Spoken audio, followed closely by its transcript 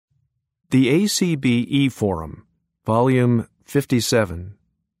The ACB E-Forum, Volume 57,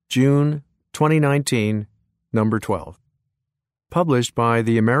 June 2019, Number 12. Published by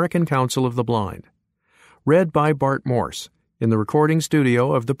the American Council of the Blind. Read by Bart Morse in the recording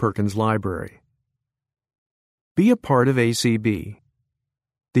studio of the Perkins Library. Be a part of ACB.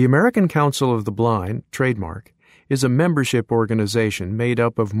 The American Council of the Blind, trademark, is a membership organization made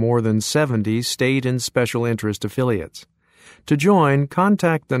up of more than 70 state and special interest affiliates. To join,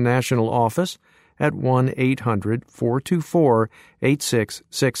 contact the national office at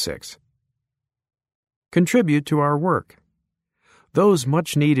 1-800-424-8666. Contribute to our work. Those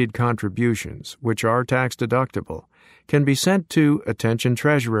much-needed contributions, which are tax-deductible, can be sent to Attention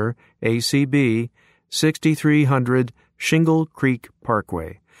Treasurer, ACB, 6300 Shingle Creek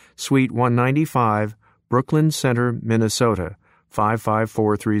Parkway, Suite 195, Brooklyn Center, Minnesota,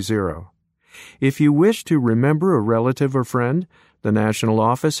 55430. If you wish to remember a relative or friend, the National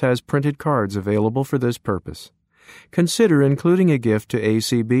Office has printed cards available for this purpose. Consider including a gift to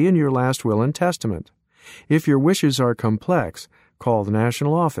ACB in your last will and testament. If your wishes are complex, call the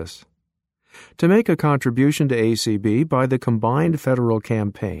National Office. To make a contribution to ACB by the combined federal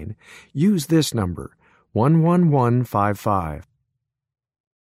campaign, use this number, 11155.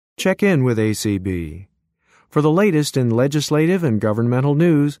 Check in with ACB. For the latest in legislative and governmental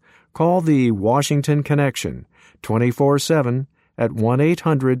news, call the Washington Connection 24/7 at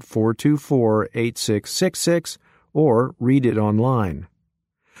 1-800-424-8666 or read it online.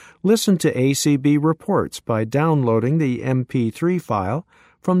 Listen to ACB reports by downloading the MP3 file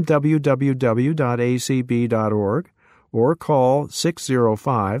from www.acb.org or call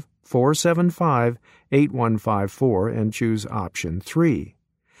 605-475-8154 and choose option 3.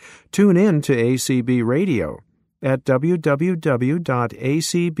 Tune in to ACB Radio at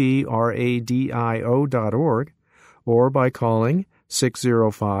www.acbradio.org or by calling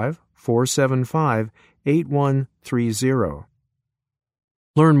 605-475-8130.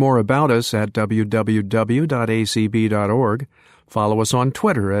 Learn more about us at www.acb.org. Follow us on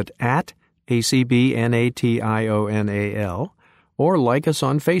Twitter at @ACBNATIONAL or like us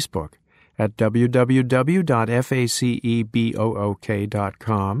on Facebook at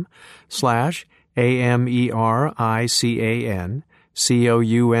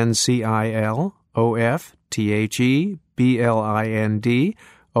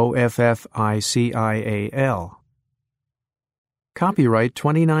Copyright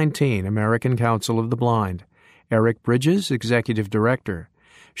 2019 American Council of the Blind. Eric Bridges, Executive Director.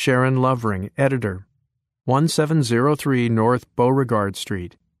 Sharon Lovering, Editor. 1703 North Beauregard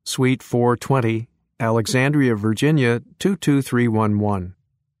Street, Suite 420, Alexandria, Virginia 22311.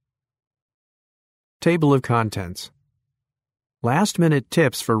 Table of Contents. Last-Minute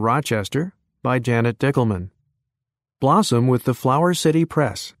Tips for Rochester by Janet Dickelman. Blossom with the Flower City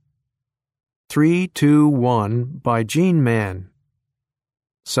Press. 321 by Gene Mann.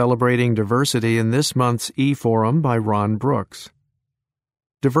 Celebrating Diversity in this month's E-Forum by Ron Brooks.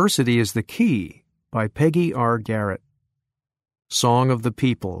 Diversity is the Key by Peggy R. Garrett. Song of the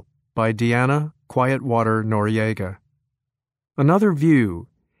People by Deanna Quietwater Noriega. Another View,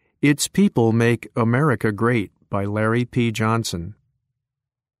 Its People Make America Great by Larry P. Johnson.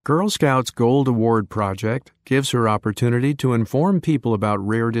 Girl Scouts Gold Award Project gives her opportunity to inform people about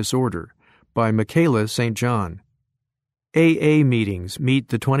rare disorder by Michaela St. John. AA meetings meet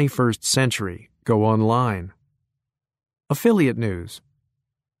the 21st century. Go online. Affiliate News.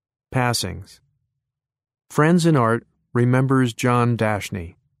 Passings. Friends in Art remembers John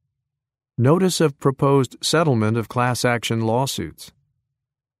Dashney. Notice of proposed settlement of class action lawsuits.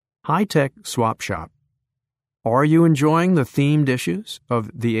 High-Tech Swap Shop. Are you enjoying the themed issues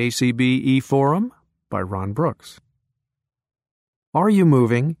of the ACB E-Forum by Ron Brooks? Are you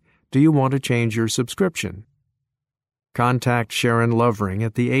moving? Do you want to change your subscription? Contact Sharon Lovering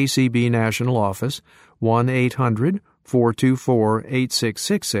at the ACB National Office,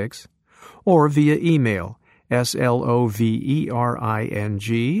 1-800-424-8666, or via email,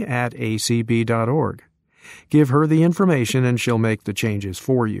 slovering@acb.org. Give her the information and she'll make the changes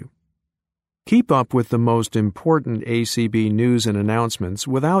for you. Keep up with the most important ACB news and announcements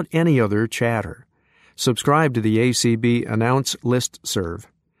without any other chatter. Subscribe to the ACB Announce Listserv.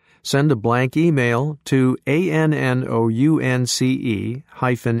 Send a blank email to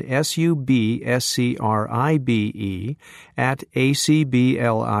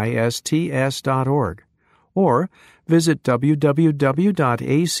anounce-subscribe@acblists.org or visit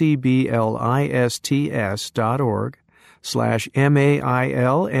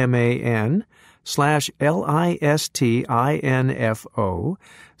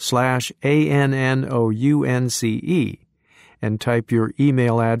and type your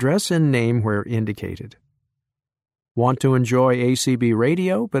email address and name where indicated. Want to enjoy ACB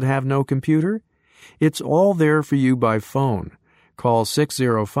radio but have no computer? It's all there for you by phone. Call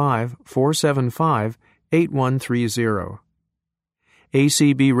 605-475-8130.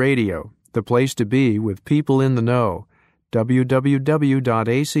 ACB Radio, the place to be with people in the know.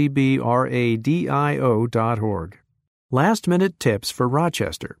 www.acbradio.org. Last-minute tips for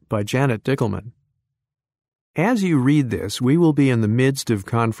Rochester by Janet Dickelman. As you read this, we will be in the midst of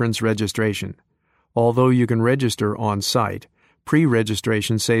conference registration. Although you can register on-site,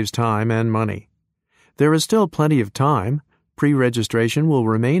 pre-registration saves time and money. There is still plenty of time. Pre-registration will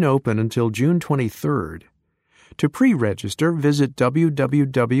remain open until June 23rd. To pre-register, visit www.acb.org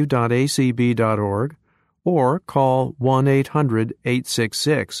or call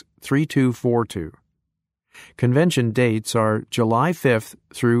 1-800-866-3242. Convention dates are July 5th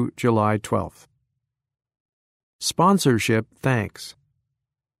through July 12th. Sponsorship thanks.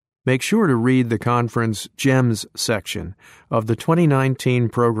 Make sure to read the conference GEMS section of the 2019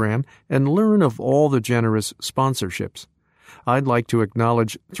 program and learn of all the generous sponsorships. I'd like to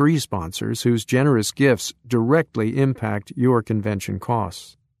acknowledge 3 sponsors whose generous gifts directly impact your convention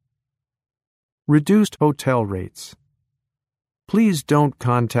costs. Reduced hotel rates. Please don't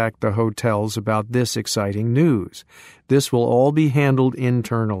contact the hotels about this exciting news. This will all be handled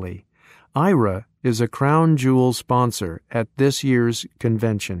internally. IRA is a crown jewel sponsor at this year's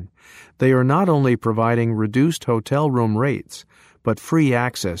convention. They are not only providing reduced hotel room rates, but free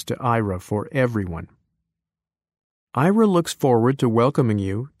access to IRA for everyone. IRA looks forward to welcoming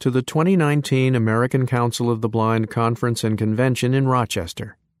you to the 2019 American Council of the Blind Conference and Convention in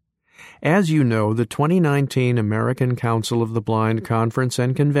Rochester. As you know, the 2019 American Council of the Blind Conference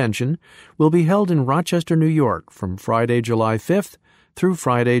and Convention will be held in Rochester, New York from Friday, July 5th through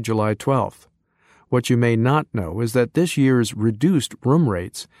Friday, July 12th. What you may not know is that this year's reduced room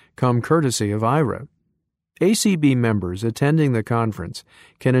rates come courtesy of IRA. ACB members attending the conference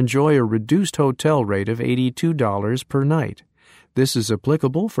can enjoy a reduced hotel rate of $82 per night. This is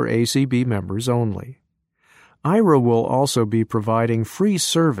applicable for ACB members only. IRA will also be providing free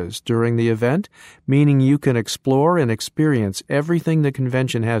service during the event, meaning you can explore and experience everything the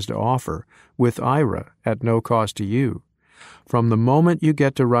convention has to offer with IRA at no cost to you. From the moment you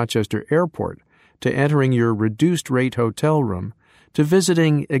get to Rochester Airport, to entering your reduced-rate hotel room, to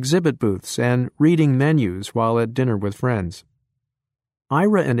visiting exhibit booths and reading menus while at dinner with friends.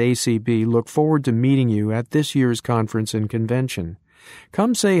 IRA and ACB look forward to meeting you at this year's conference and convention.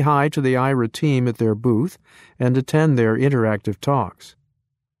 Come say hi to the IRA team at their booth and attend their interactive talks.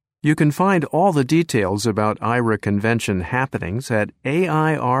 You can find all the details about IRA convention happenings at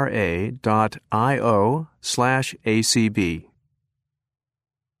aira.io/ACB.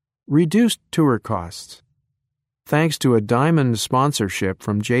 Reduced tour costs. Thanks to a diamond sponsorship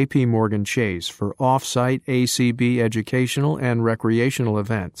from J.P. Morgan Chase for off-site ACB educational and recreational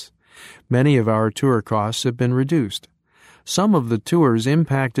events, many of our tour costs have been reduced. Some of the tours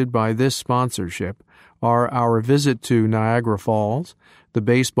impacted by this sponsorship are our visit to Niagara Falls, the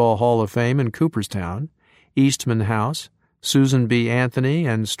Baseball Hall of Fame in Cooperstown, Eastman House, Susan B. Anthony,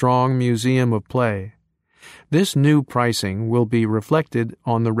 and Strong Museum of Play. This new pricing will be reflected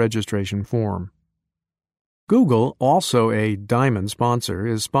on the registration form. Google, also a diamond sponsor,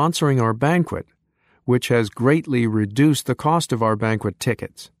 is sponsoring our banquet, which has greatly reduced the cost of our banquet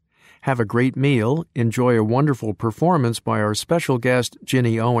tickets. Have a great meal, enjoy a wonderful performance by our special guest,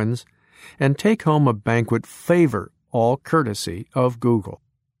 Ginny Owens, and take home a banquet favor, all courtesy of Google.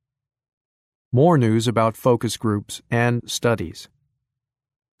 More news about focus groups and studies.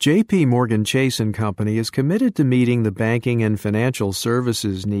 J.P. Morgan Chase & Company is committed to meeting the banking and financial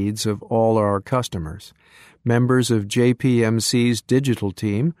services needs of all our customers. Members of JPMC's digital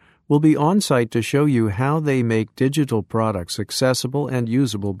team will be on-site to show you how they make digital products accessible and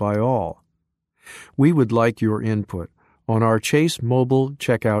usable by all. We would like your input on our Chase mobile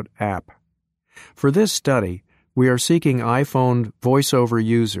checkout app. For this study, we are seeking iPhone voice-over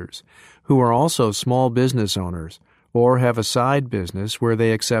users who are also small business owners or have a side business where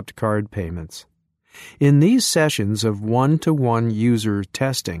they accept card payments. In these sessions of one-to-one user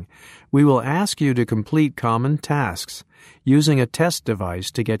testing, we will ask you to complete common tasks using a test device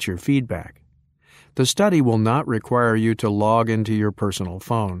to get your feedback. The study will not require you to log into your personal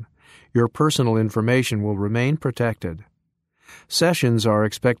phone. Your personal information will remain protected. Sessions are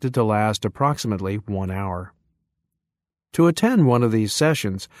expected to last approximately 1 hour. To attend one of these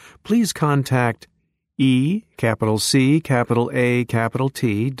sessions, please contact ECAPITAL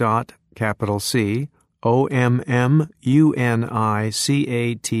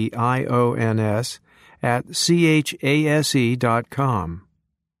at chase.com.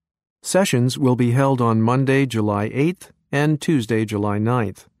 Sessions will be held on Monday, July 8th and Tuesday, July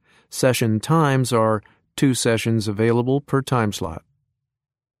 9th. Session times are 2 sessions available per time slot.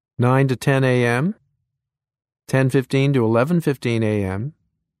 9 to 10 a.m., 10:15 to 11:15 a.m.,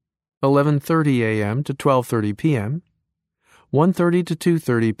 11:30 a.m. to 12:30 p.m., 1:30 to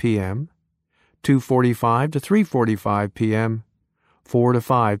 2:30 p.m., 2:45 to 3:45 p.m., 4 to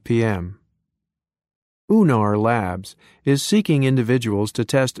 5 p.m. UNAR Labs is seeking individuals to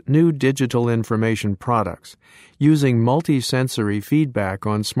test new digital information products using multisensory feedback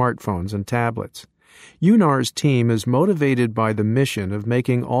on smartphones and tablets. UNAR's team is motivated by the mission of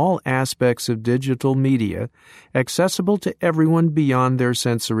making all aspects of digital media accessible to everyone beyond their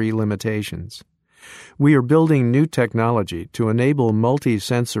sensory limitations. We are building new technology to enable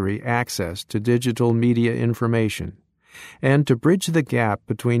multisensory access to digital media information and to bridge the gap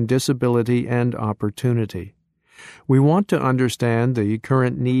between disability and opportunity. We want to understand the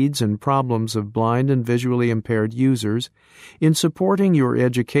current needs and problems of blind and visually impaired users in supporting your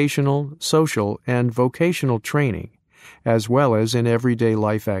educational, social, and vocational training, as well as in everyday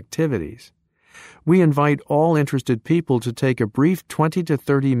life activities. We invite all interested people to take a brief 20 to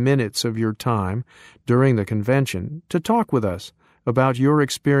 30 minutes of your time during the convention to talk with us about your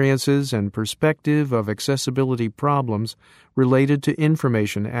experiences and perspective of accessibility problems related to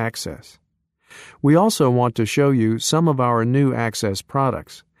information access. We also want to show you some of our new access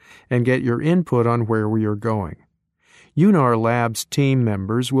products and get your input on where we are going. UNAR Labs team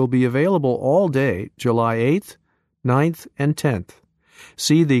members will be available all day, July 8th, 9th, and 10th.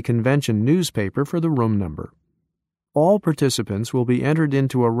 See the convention newspaper for the room number. All participants will be entered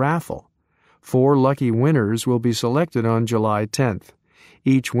into a raffle. 4 lucky winners will be selected on July 10th.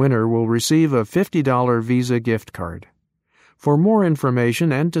 Each winner will receive a $50 Visa gift card. For more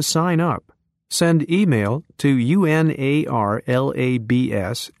information and to sign up, send email to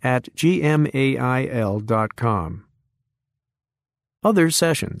unarlabs@gmail.com. Other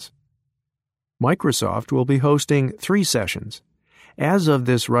sessions. Microsoft will be hosting 3 sessions. As of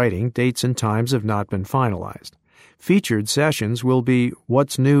this writing, dates and times have not been finalized. Featured sessions will be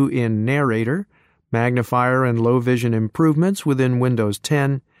What's New in Narrator, Magnifier and Low Vision Improvements within Windows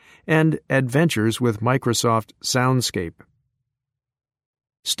 10, and Adventures with Microsoft Soundscape.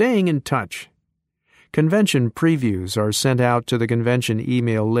 Staying in touch. Convention previews are sent out to the convention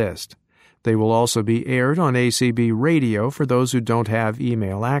email list. They will also be aired on ACB Radio for those who don't have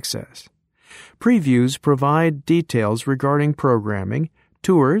email access. Previews provide details regarding programming,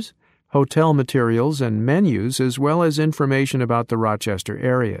 tours, hotel materials, and menus, as well as information about the Rochester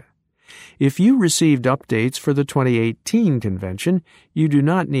area. If you received updates for the 2018 convention, you do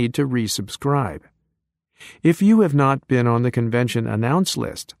not need to resubscribe. If you have not been on the convention announce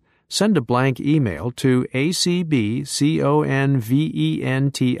list, send a blank email to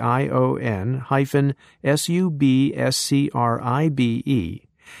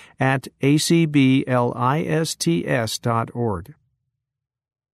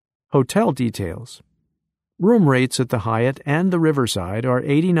Hotel details. Room rates at the Hyatt and the Riverside are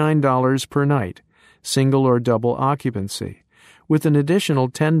 $89 per night, single or double occupancy, with an additional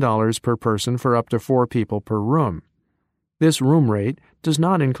 $10 per person for up to 4 people per room. This room rate does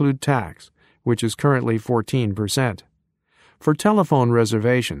not include tax, which is currently 14%. For telephone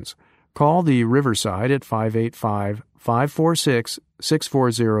reservations, call the Riverside at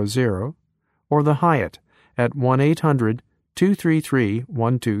 585-546-6400 or the Hyatt at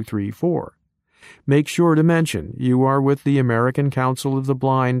 1-800-233-1234. Make sure to mention you are with the American Council of the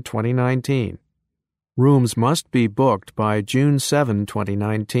Blind 2019. Rooms must be booked by June 7,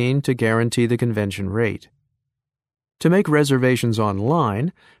 2019 to guarantee the convention rate. To make reservations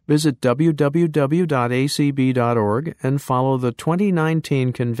online, visit www.acb.org and follow the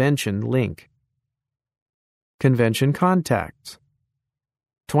 2019 convention link. Convention contacts.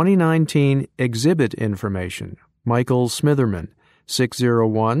 2019 exhibit information. Michael Smitherman,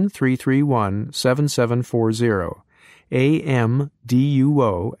 601-331-7740,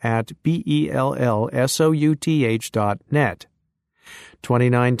 amduo@bellsouth.net.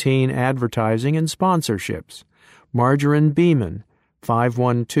 2019 advertising and sponsorships. Margarine Beeman,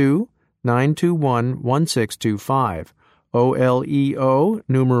 512-921-1625, OLEO,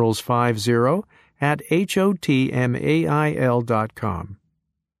 numerals 50, @hotmail.com.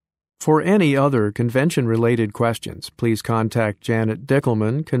 For any other convention-related questions, please contact Janet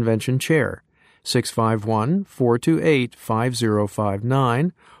Dickelman, Convention Chair,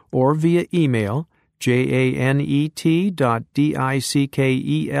 651-428-5059, or via email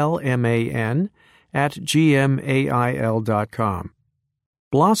janet.dickelman@gmail.com.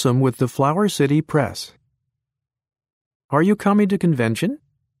 Blossom with the Flower City Press. Are you coming to convention?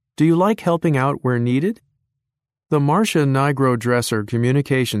 Do you like helping out where needed? The Marcia Nigro Dresser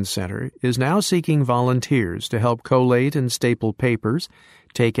Communications Center is now seeking volunteers to help collate and staple papers,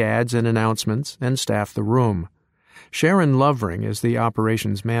 take ads and announcements, and staff the room. Sharon Lovering is the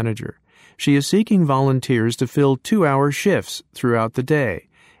operations manager. She is seeking volunteers to fill 2-hour shifts throughout the day,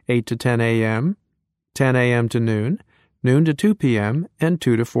 8 to 10 a.m., 10 a.m. to noon, noon to 2 p.m., and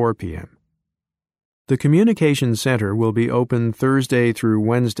 2 to 4 p.m. The Communications Center will be open Thursday through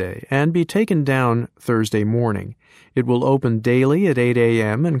Wednesday and be taken down Thursday morning. It will open daily at 8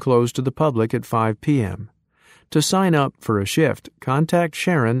 a.m. and close to the public at 5 p.m. To sign up for a shift, contact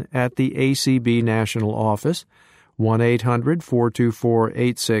Sharon at the ACB National Office,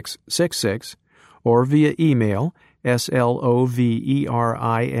 1-800-424-8666, or via email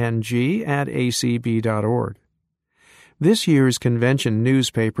slovering@acb.org. This year's convention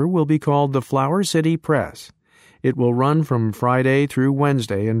newspaper will be called the Flower City Press. It will run from Friday through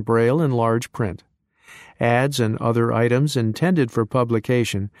Wednesday in Braille and large print. Ads and other items intended for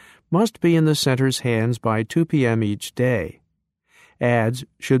publication must be in the center's hands by 2 p.m. each day. Ads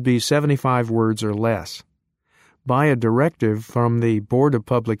should be 75 words or less. By a directive from the Board of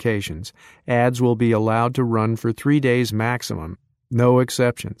Publications, ads will be allowed to run for 3 days maximum, no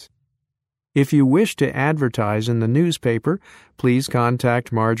exceptions. If you wish to advertise in the newspaper, please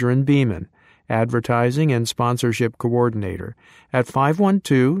contact Margarine Beeman, Advertising and Sponsorship Coordinator, at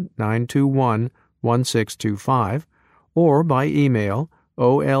 512-921-1625, or by email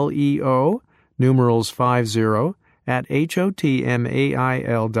oleo, numerals 50,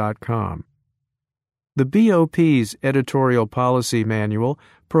 @hotmail.com. The BOP's editorial policy manual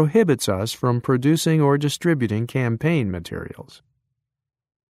prohibits us from producing or distributing campaign materials.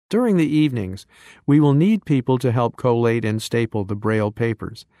 During the evenings, we will need people to help collate and staple the Braille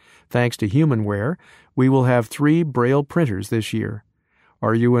papers. Thanks to Humanware, we will have 3 Braille printers this year.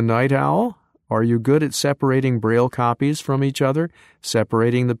 Are you a night owl? Are you good at separating Braille copies from each other,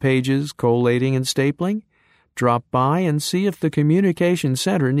 separating the pages, collating and stapling? Drop by and see if the Communication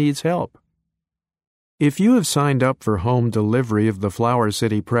Center needs help. If you have signed up for home delivery of the Flower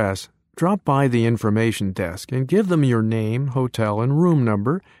City Press, drop by the information desk and give them your name, hotel, and room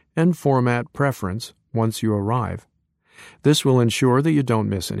number, and format preference once you arrive. This will ensure that you don't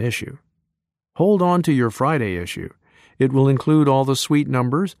miss an issue. Hold on to your Friday issue. It will include all the suite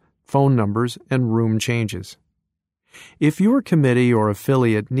numbers, phone numbers, and room changes. If your committee or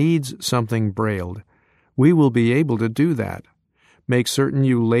affiliate needs something brailled, we will be able to do that. Make certain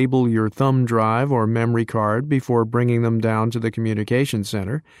you label your thumb drive or memory card before bringing them down to the Communication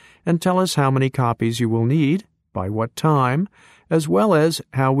Center, and tell us how many copies you will need, by what time, as well as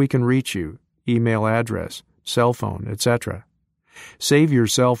how we can reach you, email address, cell phone, etc. Save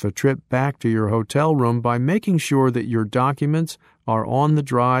yourself a trip back to your hotel room by making sure that your documents are on the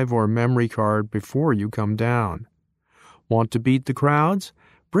drive or memory card before you come down. Want to beat the crowds?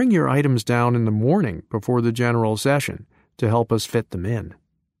 Bring your items down in the morning before the general session to help us fit them in.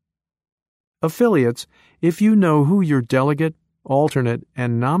 Affiliates, if you know who your delegate, alternate,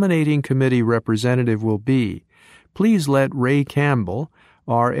 and nominating committee representative will be, please let Ray Campbell,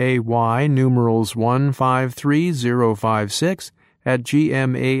 RAY numerals 153056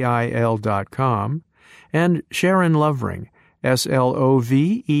 @gmail.com, and Sharon Lovering,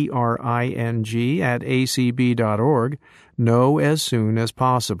 SLOVERING @acb.org, know as soon as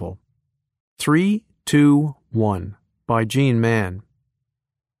possible. 3, 2, 1 by Gene Mann.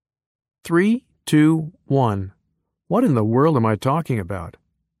 3, 2, 1. What in the world am I talking about?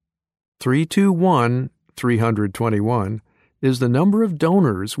 321, 321, is the number of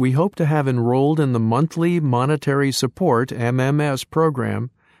donors we hope to have enrolled in the monthly Monetary Support MMS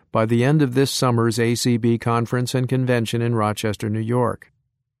program by the end of this summer's ACB Conference and Convention in Rochester, New York.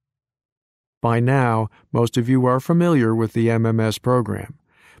 By now, most of you are familiar with the MMS program,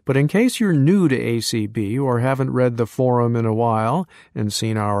 but in case you're new to ACB or haven't read the forum in a while and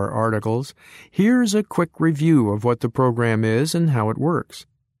seen our articles, here's a quick review of what the program is and how it works.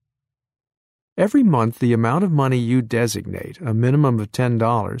 Every month, the amount of money you designate, a minimum of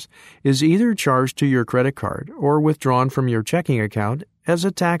 $10, is either charged to your credit card or withdrawn from your checking account as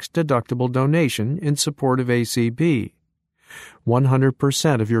a tax-deductible donation in support of ACB.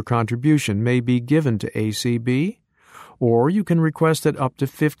 100% of your contribution may be given to ACB, or you can request that up to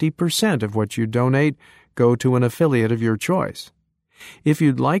 50% of what you donate go to an affiliate of your choice. If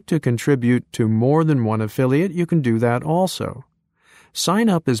you'd like to contribute to more than one affiliate, you can do that also. Sign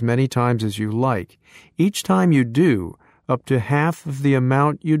up as many times as you like. Each time you do, up to half of the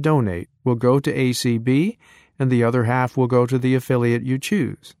amount you donate will go to ACB, and the other half will go to the affiliate you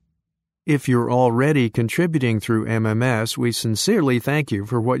choose. If you're already contributing through MMS, we sincerely thank you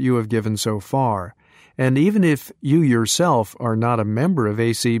for what you have given so far. And even if you yourself are not a member of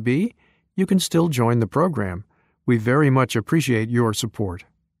ACB, you can still join the program. We very much appreciate your support.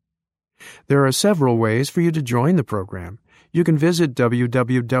 There are several ways for you to join the program. You can visit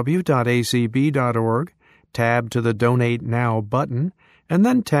www.acb.org, tab to the Donate Now button, and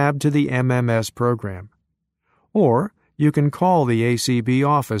then tab to the MMS program. Or you can call the ACB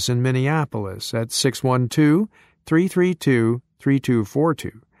office in Minneapolis at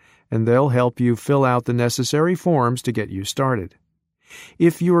 612-332-3242, and they'll help you fill out the necessary forms to get you started.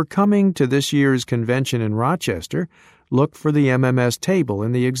 If you're coming to this year's convention in Rochester, look for the MMS table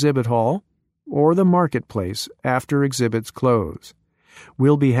in the exhibit hall or the marketplace after exhibits close.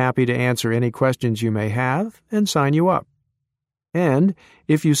 We'll be happy to answer any questions you may have and sign you up. And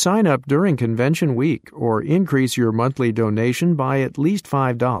if you sign up during convention week or increase your monthly donation by at least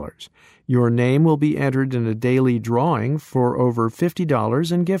 $5, your name will be entered in a daily drawing for over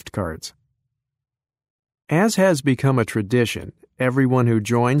 $50 in gift cards. As has become a tradition, everyone who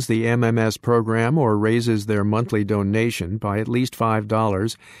joins the MMS program or raises their monthly donation by at least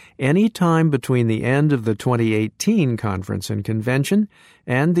 $5 any time between the end of the 2018 Conference and Convention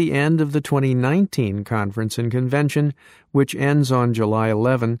and the end of the 2019 Conference and Convention, which ends on July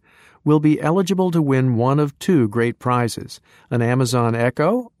 11, will be eligible to win one of two great prizes, an Amazon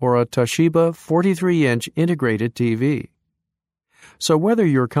Echo or a Toshiba 43-inch integrated TV. So whether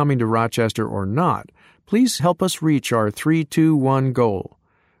you're coming to Rochester or not, please help us reach our 3-2-1 goal.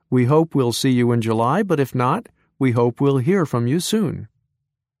 We hope we'll see you in July, but if not, we hope we'll hear from you soon.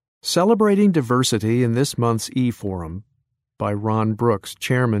 Celebrating Diversity in this month's eForum by Ron Brooks,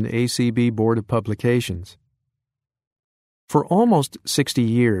 Chairman, ACB Board of Publications. For almost 60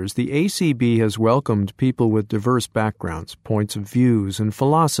 years, the ACB has welcomed people with diverse backgrounds, points of views, and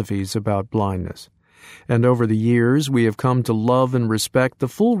philosophies about blindness. And over the years, we have come to love and respect the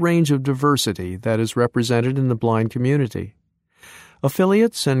full range of diversity that is represented in the blind community.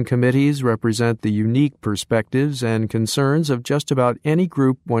 Affiliates and committees represent the unique perspectives and concerns of just about any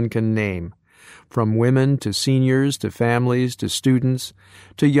group one can name, from women to seniors to families to students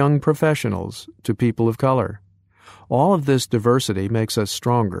to young professionals to people of color. All of this diversity makes us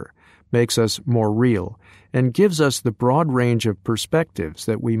stronger, makes us more real, and gives us the broad range of perspectives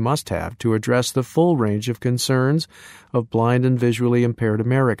that we must have to address the full range of concerns of blind and visually impaired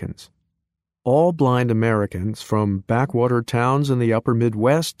Americans. All blind Americans, from backwater towns in the upper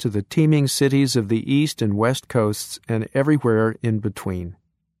Midwest to the teeming cities of the East and West Coasts and everywhere in between.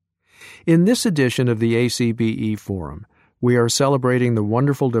 In this edition of the ACB eForum, we are celebrating the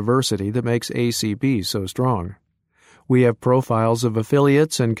wonderful diversity that makes ACB so strong. We have profiles of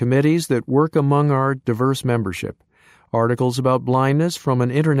affiliates and committees that work among our diverse membership, articles about blindness from an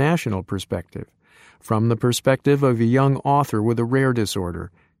international perspective, from the perspective of a young author with a rare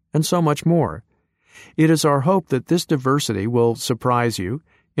disorder, and so much more. It is our hope that this diversity will surprise you,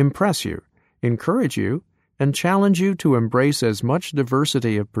 impress you, encourage you, and challenge you to embrace as much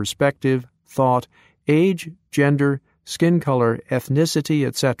diversity of perspective, thought, age, gender, skin color, ethnicity,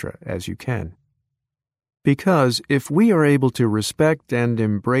 etc. as you can. Because if we are able to respect and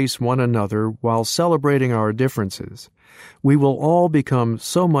embrace one another while celebrating our differences, we will all become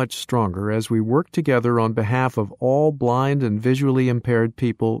so much stronger as we work together on behalf of all blind and visually impaired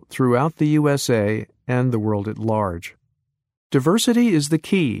people throughout the USA and the world at large. Diversity is the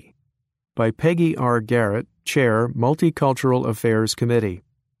Key by Peggy R. Garrett, Chair, Multicultural Affairs Committee.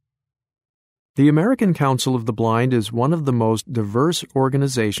 The American Council of the Blind is one of the most diverse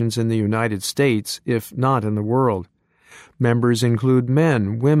organizations in the United States, if not in the world. Members include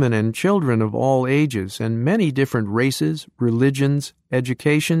men, women, and children of all ages and many different races, religions,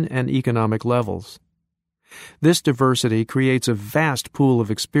 education, and economic levels. This diversity creates a vast pool of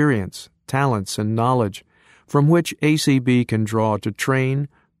experience, talents, and knowledge from which ACB can draw to train,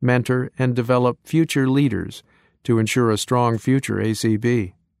 mentor, and develop future leaders to ensure a strong future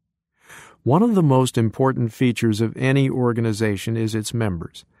ACB. One of the most important features of any organization is its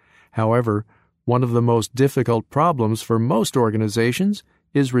members. However, one of the most difficult problems for most organizations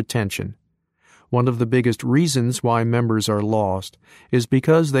is retention. One of the biggest reasons why members are lost is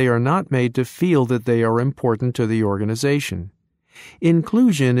because they are not made to feel that they are important to the organization.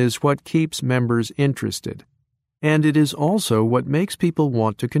 Inclusion is what keeps members interested, and it is also what makes people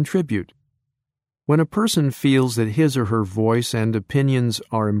want to contribute. When a person feels that his or her voice and opinions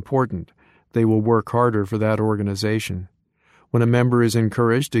are important, they will work harder for that organization. When a member is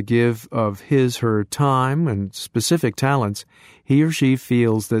encouraged to give of his/her time and specific talents, he or she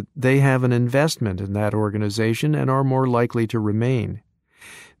feels that they have an investment in that organization and are more likely to remain.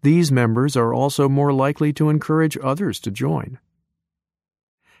 These members are also more likely to encourage others to join.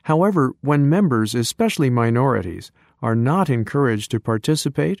 However, when members, especially minorities, are not encouraged to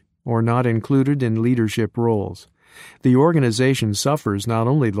participate or not included in leadership roles, the organization suffers not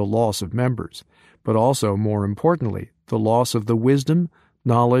only the loss of members, but also, more importantly, the loss of the wisdom,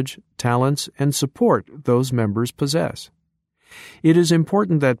 knowledge, talents, and support those members possess. It is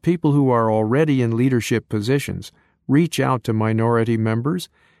important that people who are already in leadership positions reach out to minority members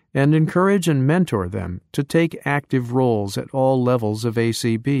and encourage and mentor them to take active roles at all levels of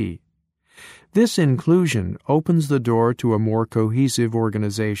ACB. This inclusion opens the door to a more cohesive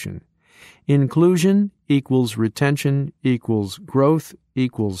organization. Inclusion equals retention equals growth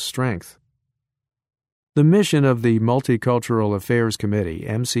equals strength. The mission of the Multicultural Affairs Committee,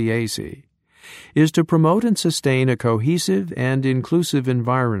 MCAC, is to promote and sustain a cohesive and inclusive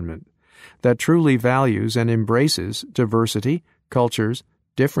environment that truly values and embraces diversity, cultures,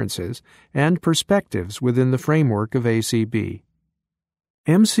 differences, and perspectives within the framework of ACB.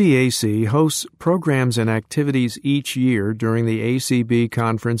 MCAC hosts programs and activities each year during the ACB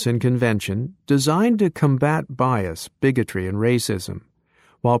Conference and Convention designed to combat bias, bigotry, and racism,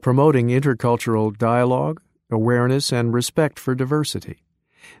 while promoting intercultural dialogue, awareness, and respect for diversity.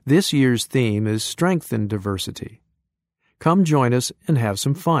 This year's theme is Strengthen Diversity. Come join us and have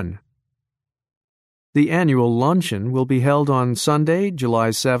some fun. The annual luncheon will be held on Sunday,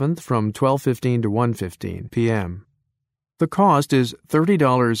 July 7th from 12:15 to 1:15 p.m. The cost is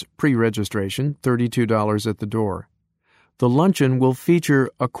 $30 pre-registration, $32 at the door. The luncheon will feature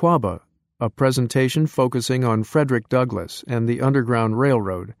Aquaba, a presentation focusing on Frederick Douglass and the Underground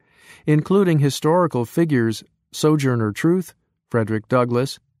Railroad, including historical figures Sojourner Truth, Frederick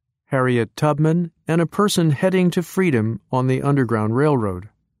Douglass, Harriet Tubman, and a person heading to freedom on the Underground Railroad.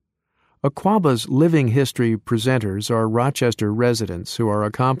 Aquaba's living history presenters are Rochester residents who are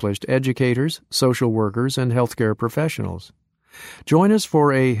accomplished educators, social workers, and healthcare professionals. Join us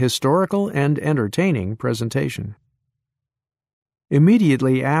for a historical and entertaining presentation.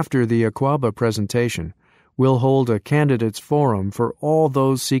 Immediately after the Aquaba presentation, we'll hold a candidates forum for all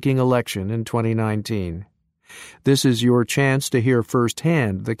those seeking election in 2019. This is your chance to hear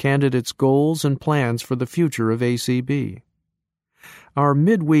firsthand the candidates' goals and plans for the future of ACB. Our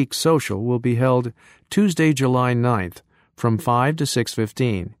midweek social will be held Tuesday, July 9th from 5 to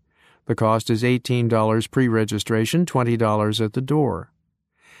 6:15. The cost is $18 pre-registration, $20 at the door.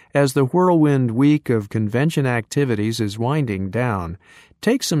 As the whirlwind week of convention activities is winding down,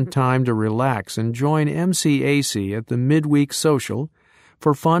 take some time to relax and join MCAC at the midweek social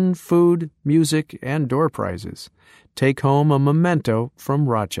for fun, food, music, and door prizes. Take home a memento from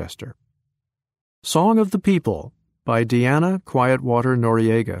Rochester. Song of the People by Deanna Quietwater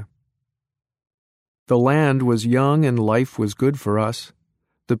Noriega. The land was young and life was good for us,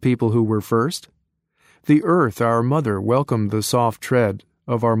 the people who were first. The earth, our mother, welcomed the soft tread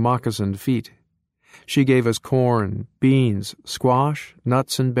of our moccasined feet. She gave us corn, beans, squash,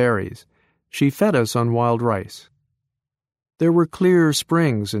 nuts, and berries. She fed us on wild rice. There were clear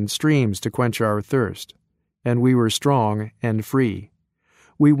springs and streams to quench our thirst, and we were strong and free.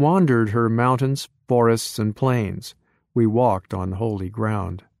 We wandered her mountains, forests, and plains. We walked on holy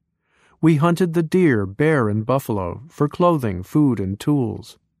ground. We hunted the deer, bear, and buffalo for clothing, food, and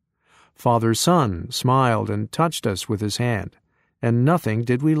tools. Father Sun smiled and touched us with his hand, and nothing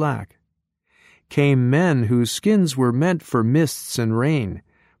did we lack. Came men whose skins were meant for mists and rain,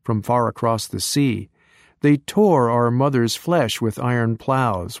 from far across the sea. They tore our mother's flesh with iron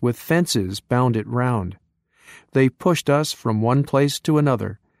plows, with fences bound it round. They pushed us from one place to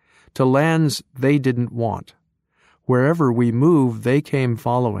another, to lands they didn't want. Wherever we moved, they came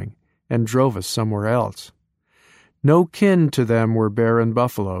following, and drove us somewhere else. No kin to them were bear and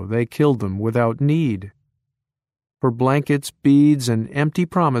buffalo, they killed them without need. For blankets, beads, and empty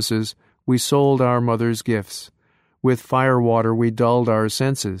promises, we sold our mother's gifts. With firewater we dulled our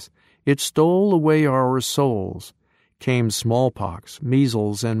senses. It stole away our souls. Came smallpox,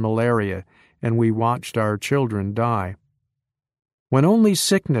 measles, and malaria, and we watched our children die. When only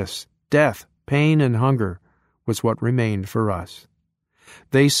sickness, death, pain, and hunger was what remained for us.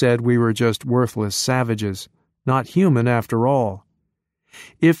 They said we were just worthless savages, not human after all.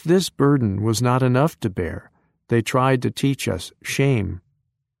 If this burden was not enough to bear, they tried to teach us shame.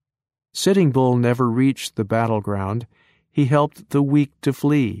 Sitting Bull never reached the battleground. He helped the weak to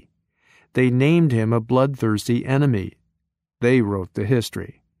flee. They named him a bloodthirsty enemy. They wrote the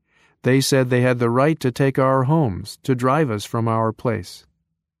history. They said they had the right to take our homes, to drive us from our place.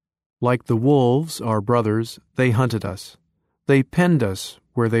 Like the wolves, our brothers, they hunted us. They penned us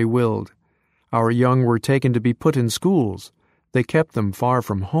where they willed. Our young were taken to be put in schools. They kept them far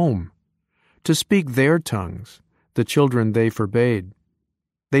from home. To speak their tongues, the children they forbade.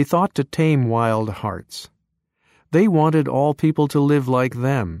 They thought to tame wild hearts. They wanted all people to live like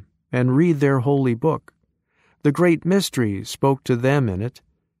them and read their holy book. The great mystery spoke to them in it,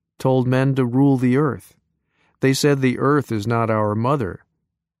 told men to rule the earth. They said the earth is not our mother.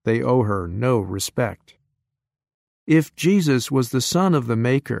 They owe her no respect. If Jesus was the Son of the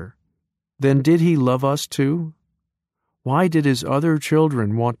Maker, then did he love us too? Why did his other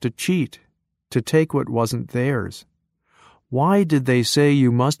children want to cheat, to take what wasn't theirs? Why did they say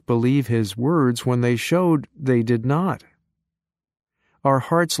you must believe his words when they showed they did not? Our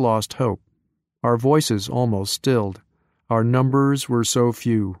hearts lost hope. Our voices almost stilled. Our numbers were so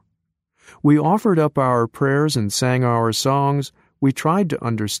few. We offered up our prayers and sang our songs. We tried to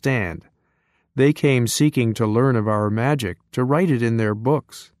understand. They came seeking to learn of our magic, to write it in their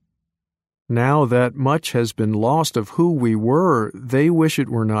books. Now that much has been lost of who we were, they wish it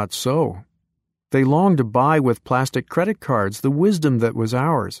were not so. They long to buy with plastic credit cards the wisdom that was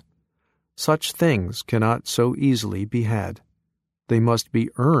ours. Such things cannot so easily be had. They must be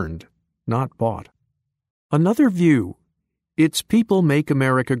earned, not bought. Another view. It's People Make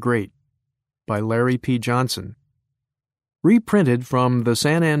America Great, by Larry P. Johnson. Reprinted from the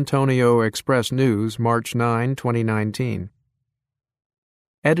San Antonio Express News, March 9, 2019.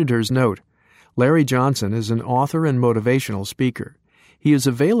 Editor's note: Larry Johnson is an author and motivational speaker. He is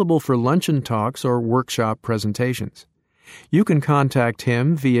available for luncheon talks or workshop presentations. You can contact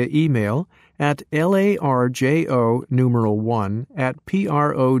him via email at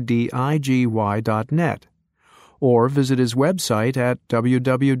larjo1@prodigy.net or visit his website at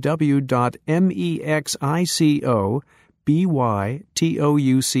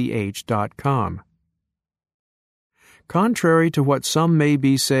www.mexicobystouch.com. Contrary to what some may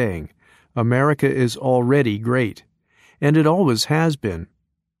be saying, America is already great, and it always has been.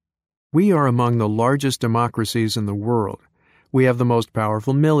 We are among the largest democracies in the world. We have the most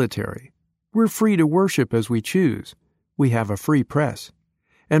powerful military. We're free to worship as we choose. We have a free press.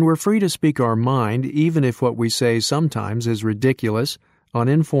 And we're free to speak our mind even if what we say sometimes is ridiculous,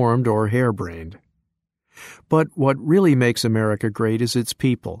 uninformed, or harebrained. But what really makes America great is its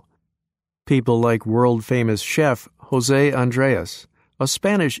people. People like world-famous chef Jose Andres, a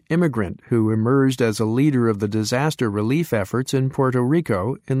Spanish immigrant who emerged as a leader of the disaster relief efforts in Puerto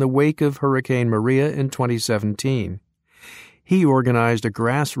Rico in the wake of Hurricane Maria in 2017. He organized a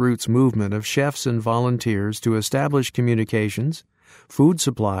grassroots movement of chefs and volunteers to establish communications, food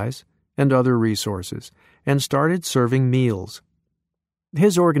supplies, and other resources, and started serving meals.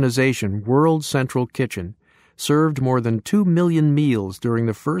 His organization, World Central Kitchen, served more than 2 million meals during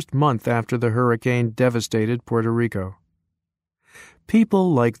the first month after the hurricane devastated Puerto Rico.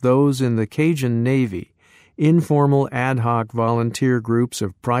 People like those in the Cajun Navy, informal ad hoc volunteer groups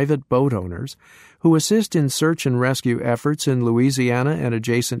of private boat owners who assist in search and rescue efforts in Louisiana and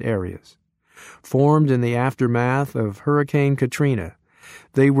adjacent areas. Formed in the aftermath of Hurricane Katrina,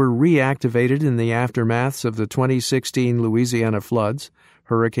 they were reactivated in the aftermaths of the 2016 Louisiana floods,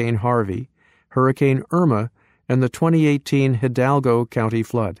 Hurricane Harvey, Hurricane Irma, and the 2018 Hidalgo County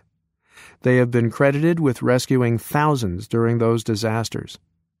flood. They have been credited with rescuing thousands during those disasters.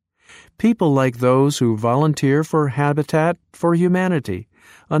 People like those who volunteer for Habitat for Humanity,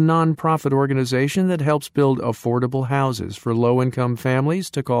 a nonprofit organization that helps build affordable houses for low-income families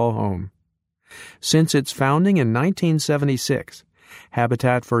to call home. Since its founding in 1976,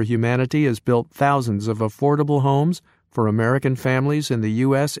 Habitat for Humanity has built thousands of affordable homes for American families in the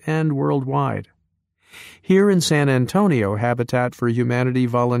U.S. and worldwide. Here in San Antonio, Habitat for Humanity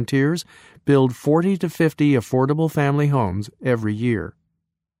volunteers build 40 to 50 affordable family homes every year.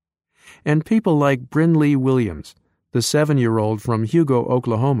 And people like Brynlee Williams, the 7-year-old from Hugo,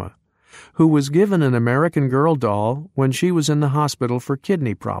 Oklahoma, who was given an American Girl doll when she was in the hospital for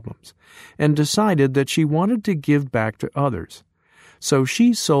kidney problems and decided that she wanted to give back to others. So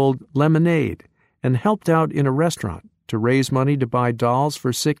she sold lemonade and helped out in a restaurant to raise money to buy dolls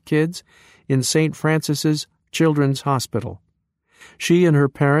for sick kids in St. Francis's Children's Hospital. She and her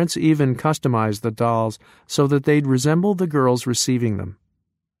parents even customized the dolls so that they'd resemble the girls receiving them.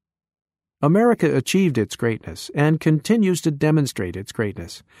 America achieved its greatness and continues to demonstrate its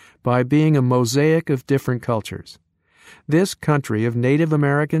greatness by being a mosaic of different cultures. This country of Native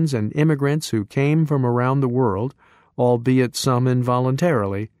Americans and immigrants who came from around the world, albeit some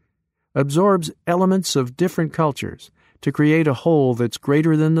involuntarily, absorbs elements of different cultures, to create a whole that's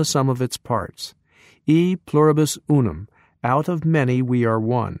greater than the sum of its parts. E pluribus unum, out of many we are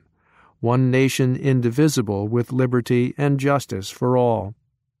one nation indivisible with liberty and justice for all.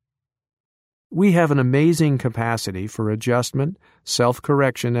 We have an amazing capacity for adjustment,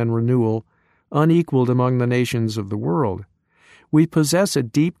 self-correction, and renewal, unequaled among the nations of the world. We possess a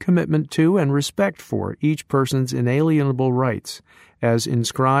deep commitment to and respect for each person's inalienable rights, as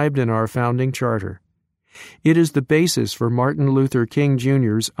inscribed in our founding charter. It is the basis for Martin Luther King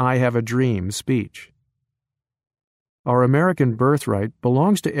Jr.'s I Have a Dream speech. Our American birthright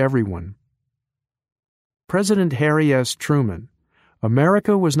belongs to everyone. President Harry S. Truman: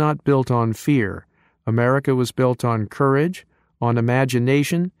 America was not built on fear. America was built on courage, on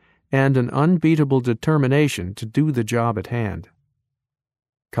imagination, and an unbeatable determination to do the job at hand.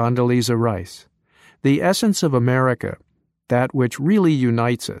 Condoleezza Rice: The essence of America, that which really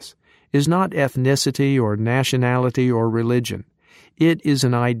unites us, is not ethnicity or nationality or religion. It is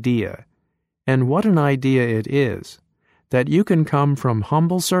an idea. And what an idea it is, that you can come from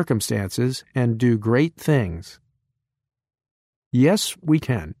humble circumstances and do great things. Yes, we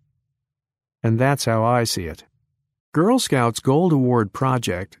can. And that's how I see it. Girl Scouts Gold Award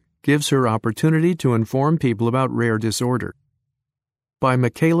Project gives her opportunity to inform people about rare disorder. By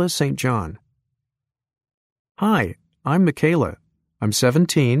Michaela St. John. Hi, I'm Michaela. I'm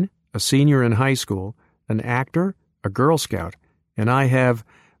 17, a senior in high school, an actor, a Girl Scout, and I have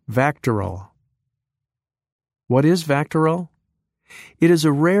Vactorol. What is Vactorol? It is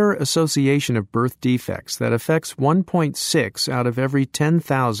a rare association of birth defects that affects 1.6 out of every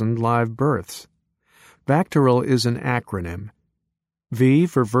 10,000 live births. Vactorol is an acronym. V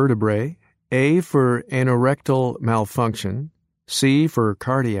for vertebrae, A for anorectal malfunction, C for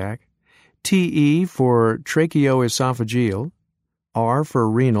cardiac, TE for tracheoesophageal, R for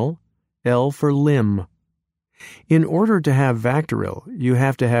renal, L for limb. In order to have Vactorol, you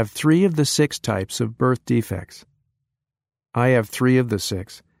have to have 3 of the 6 types of birth defects. I have 3 of the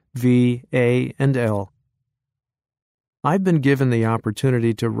 6, V, A, and L. I've been given the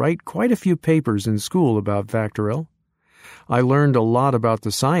opportunity to write quite a few papers in school about Vactorol. I learned a lot about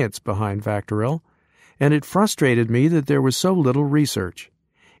the science behind Vactorol, and it frustrated me that there was so little research.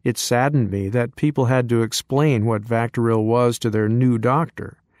 It saddened me that people had to explain what Vactorol was to their new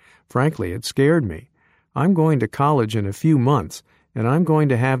doctor. Frankly, it scared me. I'm going to college in a few months, and I'm going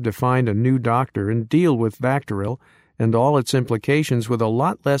to have to find a new doctor and deal with Vactorol and all its implications with a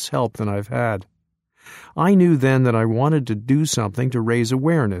lot less help than I've had. I knew then that I wanted to do something to raise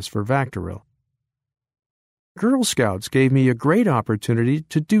awareness for Vactorol. Girl Scouts gave me a great opportunity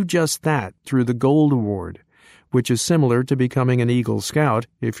to do just that through the Gold Award, which is similar to becoming an Eagle Scout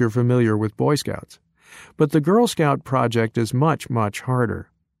if you're familiar with Boy Scouts. But the Girl Scout project is much, much harder.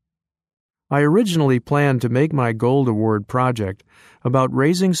 I originally planned to make my Gold Award project about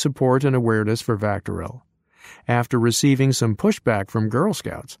raising support and awareness for Vactorol. After receiving some pushback from Girl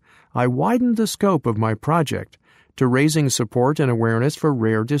Scouts, I widened the scope of my project to raising support and awareness for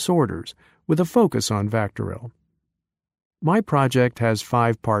rare disorders, with a focus on Vactorol. My project has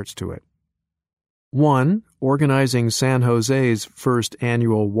 5 parts to it. 1. Organizing San Jose's first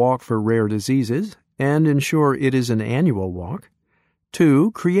annual Walk for Rare Diseases, and ensure it is an annual walk.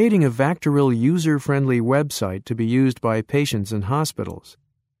 2. Creating a Vactorol user-friendly website to be used by patients in hospitals.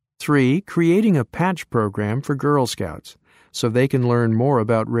 3. Creating a patch program for Girl Scouts, so they can learn more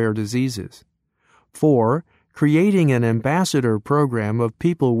about rare diseases. 4. Creating an ambassador program of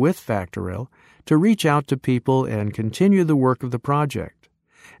people with Vactorol to reach out to people and continue the work of the project.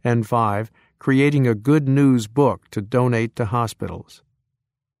 And 5. Creating a good news book to donate to hospitals.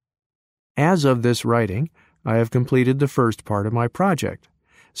 As of this writing, I have completed the first part of my project.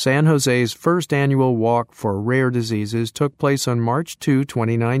 San Jose's first annual Walk for Rare Diseases took place on March 2,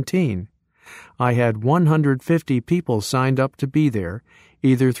 2019. I had 150 people signed up to be there,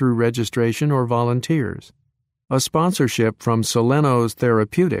 either through registration or volunteers. A sponsorship from Soleno's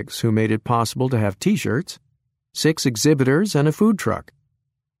Therapeutics, who made it possible to have T-shirts, 6 exhibitors, and a food truck.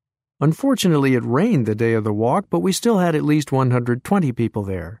 Unfortunately, it rained the day of the walk, but we still had at least 120 people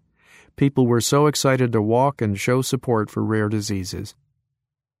there. People were so excited to walk and show support for rare diseases.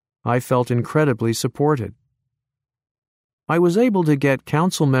 I felt incredibly supported. I was able to get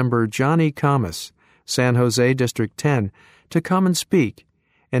Council Member Johnny Camas, San Jose District 10, to come and speak,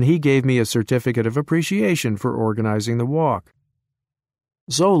 and he gave me a certificate of appreciation for organizing the walk.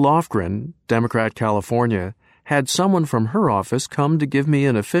 Zoe Lofgren, Democrat California, had someone from her office come to give me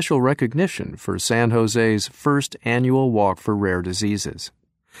an official recognition for San Jose's first annual Walk for Rare Diseases.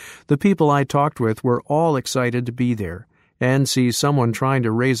 The people I talked with were all excited to be there and see someone trying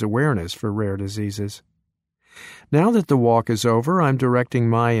to raise awareness for rare diseases. Now that the walk is over, I'm directing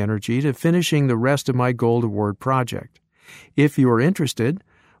my energy to finishing the rest of my Gold Award project. If you are interested,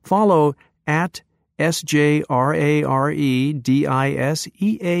 follow at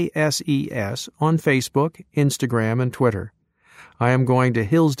SJRAREDISEASES on Facebook, Instagram, and Twitter. I am going to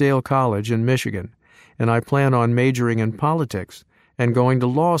Hillsdale College in Michigan, and I plan on majoring in politics and going to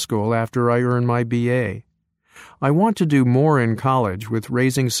law school after I earn my BA. I want to do more in college with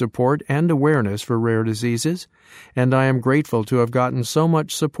raising support and awareness for rare diseases, and I am grateful to have gotten so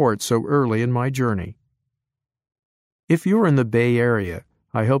much support so early in my journey. If you're in the Bay Area,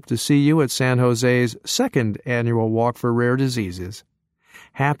 I hope to see you at San Jose's second annual Walk for Rare Diseases.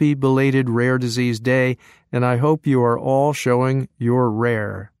 Happy belated Rare Disease Day, and I hope you are all showing you're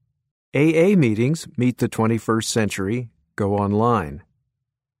rare. AA meetings meet the 21st century. Go online.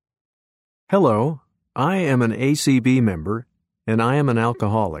 Hello, I am an ACB member, and I am an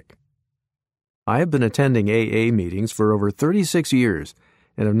alcoholic. I have been attending AA meetings for over 36 years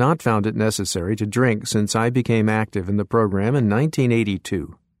and have not found it necessary to drink since I became active in the program in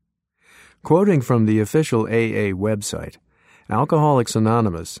 1982. Quoting from the official AA website, Alcoholics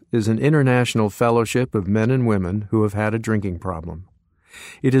Anonymous is an international fellowship of men and women who have had a drinking problem.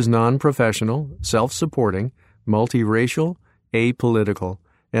 It is non-professional, self-supporting, multiracial, apolitical,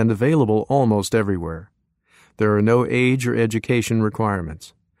 and available almost everywhere. There are no age or education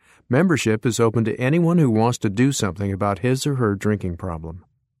requirements. Membership is open to anyone who wants to do something about his or her drinking problem.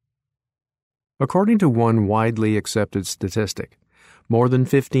 According to one widely accepted statistic, more than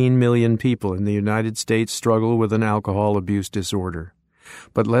 15 million people in the United States struggle with an alcohol abuse disorder,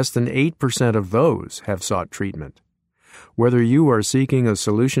 but less than 8% of those have sought treatment. Whether you are seeking a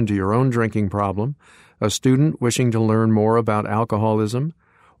solution to your own drinking problem, a student wishing to learn more about alcoholism,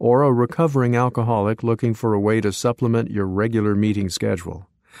 or a recovering alcoholic looking for a way to supplement your regular meeting schedule,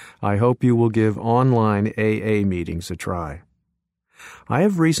 I hope you will give online AA meetings a try. I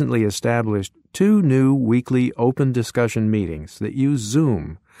have recently established 2 new weekly open discussion meetings that use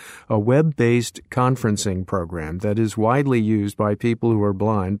Zoom, a web-based conferencing program that is widely used by people who are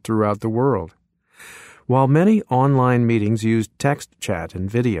blind throughout the world. While many online meetings use text chat and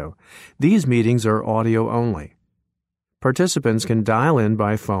video, these meetings are audio only. Participants can dial in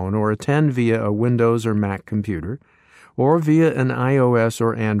by phone or attend via a Windows or Mac computer, or via an iOS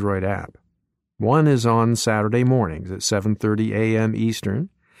or Android app. One is on Saturday mornings at 7:30 a.m. Eastern,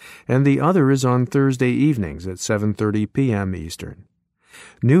 and the other is on Thursday evenings at 7:30 p.m. Eastern.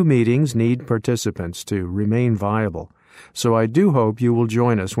 New meetings need participants to remain viable, so I do hope you will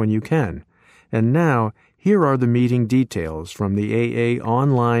join us when you can. And now, here are the meeting details from the AA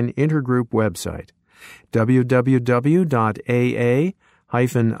online intergroup website,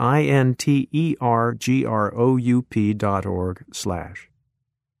 www.aa-intergroup.org/.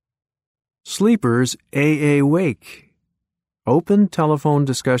 Sleepers AA Wake. Open telephone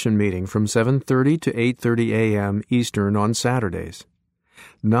discussion meeting from 7:30 to 8:30 a.m. Eastern on Saturdays.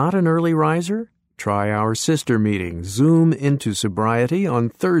 Not an early riser? Try our sister meeting, Zoom into Sobriety, on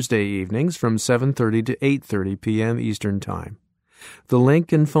Thursday evenings from 7:30 to 8:30 p.m. Eastern Time. The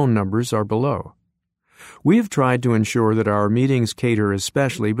link and phone numbers are below. We have tried to ensure that our meetings cater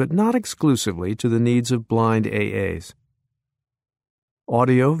especially, but not exclusively, to the needs of blind AAs.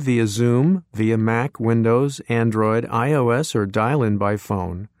 Audio via Zoom, via Mac, Windows, Android, iOS, or dial-in by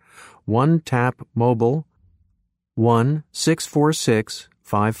phone. One-tap mobile,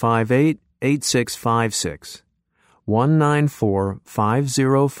 1-646-558-8656,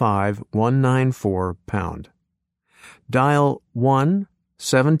 1-94505-194#. Dial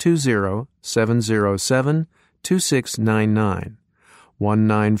 1-720-707-2699,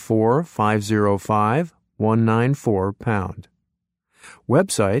 1-94505-194#.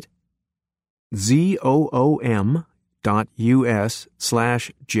 Website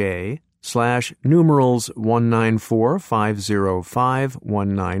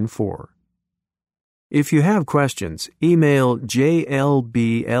zoom.us/j/numerals194505194. If you have questions, email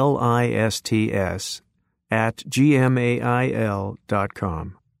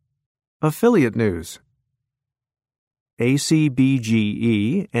jlblists@gmail.com. Affiliate News.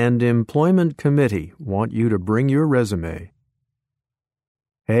 ACBGE and Employment Committee want you to bring your resume.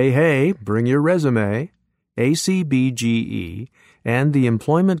 Hey, bring your resume. ACBGE and the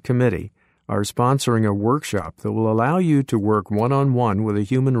Employment Committee are sponsoring a workshop that will allow you to work one-on-one with a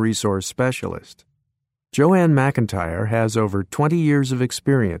human resource specialist. Joanne McIntyre has over 20 years of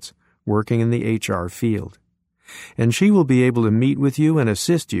experience working in the HR field, and she will be able to meet with you and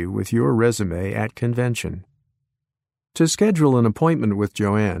assist you with your resume at convention. To schedule an appointment with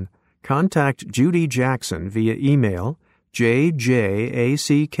Joanne, contact Judy Jackson via email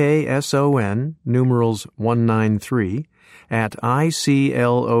JJACKSON, numerals 193, at icloud.com,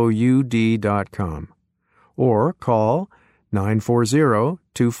 or call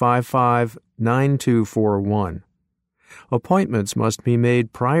 940-255-9241. Appointments must be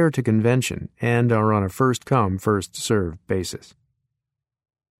made prior to convention and are on a first-come, first-served basis.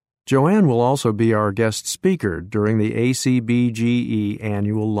 Joanne will also be our guest speaker during the ACBGE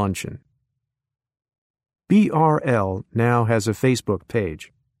annual luncheon. BRL now has a Facebook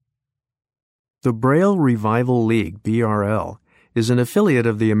page. The Braille Revival League, BRL, is an affiliate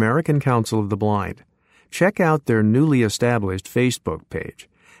of the American Council of the Blind. Check out their newly established Facebook page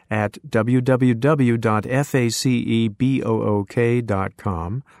at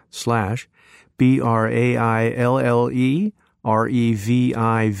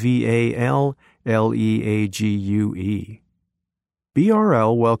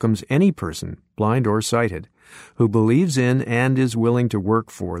BRL welcomes any person, blind or sighted, who believes in and is willing to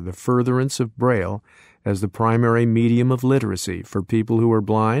work for the furtherance of Braille as the primary medium of literacy for people who are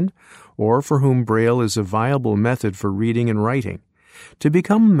blind or for whom Braille is a viable method for reading and writing, to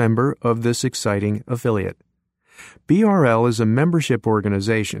become a member of this exciting affiliate. BRL is a membership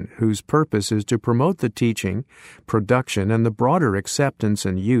organization whose purpose is to promote the teaching, production, and the broader acceptance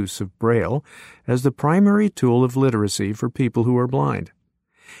and use of Braille as the primary tool of literacy for people who are blind.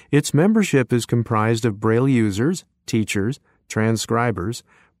 Its membership is comprised of Braille users, teachers, transcribers,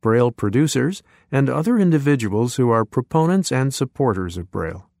 Braille producers, and other individuals who are proponents and supporters of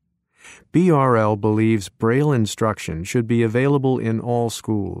Braille. BRL believes Braille instruction should be available in all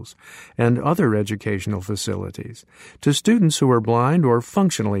schools and other educational facilities to students who are blind or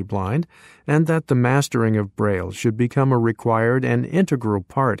functionally blind, and that the mastering of Braille should become a required and integral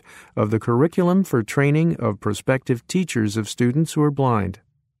part of the curriculum for training of prospective teachers of students who are blind.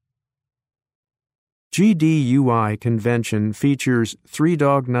 GDUI Convention features Three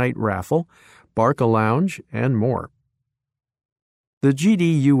Dog Night Raffle, Barca-Lounge, and more. The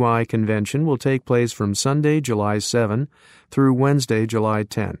GDUI Convention will take place from Sunday, July 7 through Wednesday, July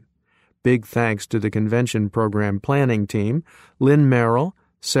 10. Big thanks to the convention program planning team, Lynn Merrill,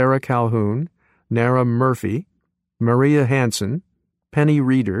 Sarah Calhoun, Nara Murphy, Maria Hansen, Penny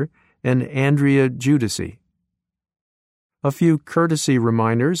Reeder, and Andrea Giudice. A few courtesy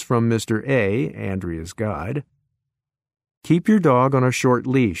reminders from Mr. A., Andrea's guide. Keep your dog on a short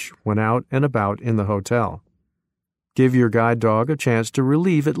leash when out and about in the hotel. Give your guide dog a chance to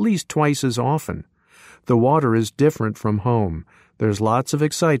relieve at least twice as often. The water is different from home. There's lots of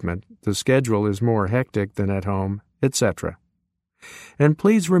excitement. The schedule is more hectic than at home, etc. And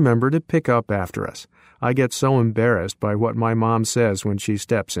please remember to pick up after us. I get so embarrassed by what my mom says when she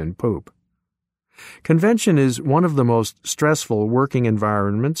steps in poop. Convention is one of the most stressful working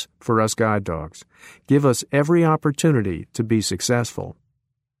environments for us guide dogs. Give us every opportunity to be successful.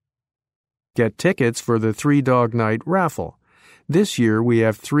 Get tickets for the Three Dog Night Raffle. This year we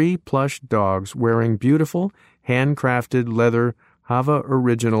have 3 plush dogs wearing beautiful, handcrafted leather Hava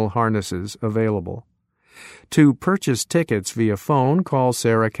Original harnesses available. To purchase tickets via phone, call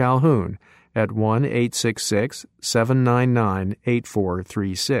Sarah Calhoun at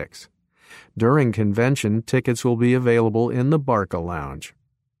 1-866-799-8436. During convention, tickets will be available in the Barca-Lounge.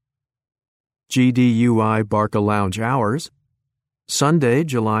 GDUI Barca-Lounge hours: Sunday,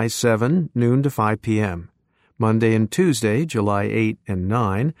 July 7, noon to 5 p.m. Monday and Tuesday, July 8 and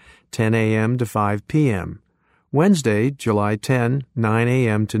 9, 10 a.m. to 5 p.m. Wednesday, July 10, 9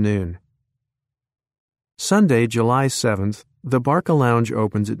 a.m. to noon. Sunday, July 7th, the Barca-Lounge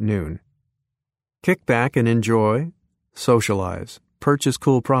opens at noon. Kick back and enjoy, socialize, purchase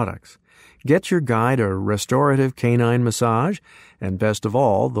cool products. Get your guide a restorative canine massage, and best of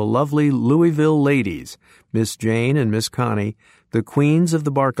all, the lovely Louisville ladies, Miss Jane and Miss Connie, the queens of the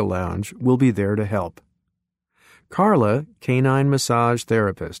Barca-Lounge, will be there to help. Carla, canine massage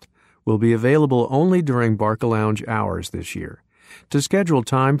therapist, will be available only during Barca-Lounge hours this year. To schedule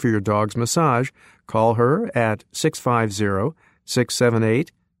time for your dog's massage, call her at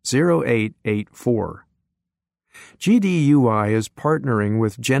 650-678-0884. GDUI is partnering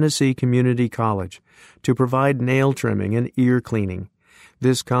with Genesee Community College to provide nail trimming and ear cleaning.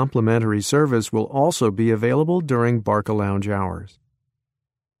 This complimentary service will also be available during Barca-Lounge hours.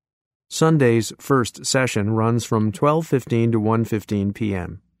 Sunday's first session runs from 12:15 to 1:15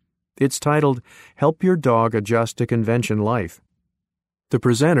 p.m. It's titled, Help Your Dog Adjust to Convention Life. The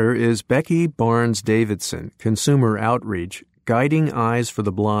presenter is Becky Barnes-Davidson, Consumer Outreach, Guiding Eyes for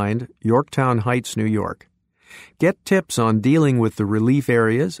the Blind, Yorktown Heights, New York. Get tips on dealing with the relief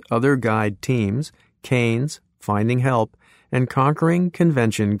areas, other guide teams, canes, finding help, and conquering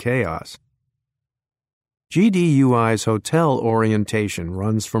convention chaos. GDUI's hotel orientation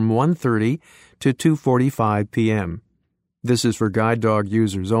runs from 1:30 to 2:45 p.m. This is for guide dog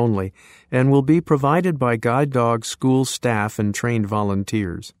users only and will be provided by guide dog school staff and trained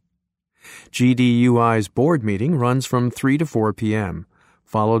volunteers. GDUI's board meeting runs from 3 to 4 p.m.,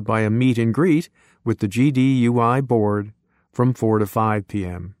 followed by a meet and greet with the GDUI board from 4 to 5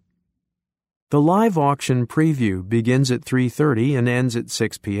 p.m. The live auction preview begins at 3:30 and ends at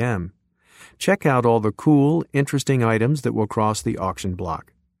 6 p.m. Check out all the cool, interesting items that will cross the auction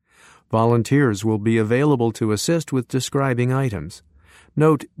block. Volunteers will be available to assist with describing items.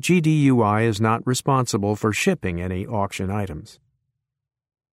 Note, GDUI is not responsible for shipping any auction items.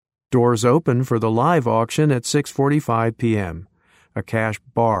 Doors open for the live auction at 6:45 p.m. A cash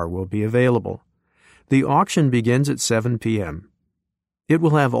bar will be available. The auction begins at 7 p.m. It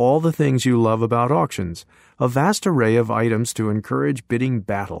will have all the things you love about auctions, a vast array of items to encourage bidding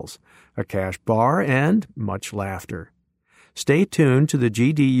battles, a cash bar, and much laughter. Stay tuned to the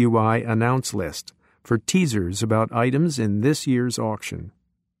GDUI announce list for teasers about items in this year's auction.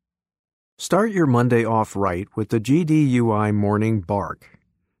 Start your Monday off right with the GDUI Morning Bark.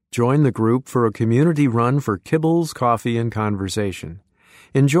 Join the group for a community run for kibbles, coffee, and conversation.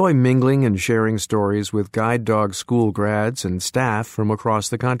 Enjoy mingling and sharing stories with guide dog school grads and staff from across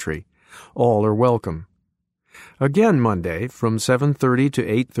the country. All are welcome. Again Monday from 7:30 to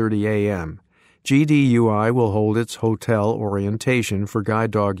 8:30 a.m., GDUI will hold its hotel orientation for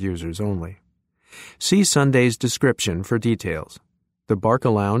guide dog users only. See Sunday's description for details. The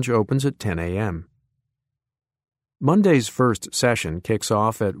Barca-Lounge opens at 10 a.m. Monday's first session kicks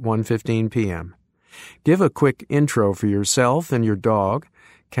off at 1:15 p.m. Give a quick intro for yourself and your dog,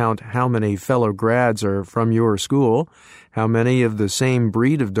 count how many fellow grads are from your school, how many of the same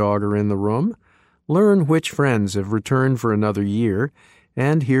breed of dog are in the room, learn which friends have returned for another year,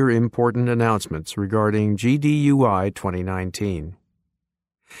 and hear important announcements regarding GDUI 2019.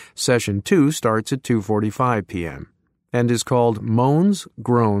 Session 2 starts at 2:45 p.m. and is called Moans,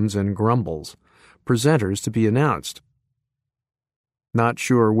 Groans, and Grumbles. Presenters to be announced. Not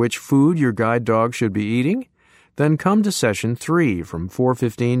sure which food your guide dog should be eating? Then come to Session 3 from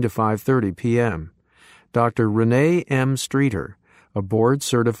 4:15 to 5:30 p.m. Dr. Renee M. Streeter, a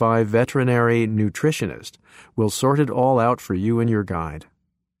board-certified veterinary nutritionist, will sort it all out for you and your guide.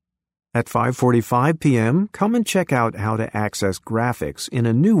 At 5:45 p.m., come and check out how to access graphics in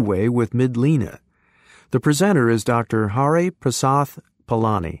a new way with Midlina. The presenter is Dr. Hari Prasath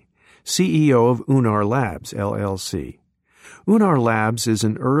Palani, CEO of Unar Labs, LLC. Unar Labs is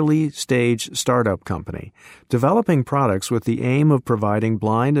an early-stage startup company developing products with the aim of providing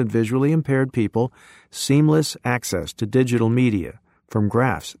blind and visually impaired people seamless access to digital media, from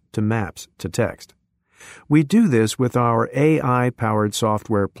graphs to maps to text. We do this with our AI-powered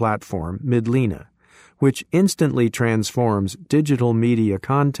software platform, Midlina, which instantly transforms digital media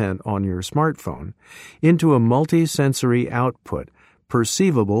content on your smartphone into a multi-sensory output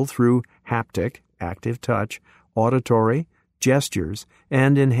perceivable through haptic, active touch, auditory, gestures,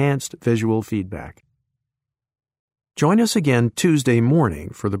 and enhanced visual feedback. Join us again Tuesday morning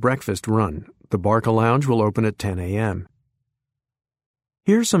for the breakfast run. The Barca-Lounge will open at 10 a.m.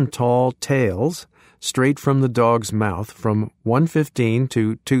 Here's some tall tales straight from the dog's mouth from 1:15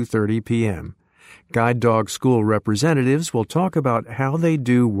 to 2:30 p.m. Guide dog school representatives will talk about how they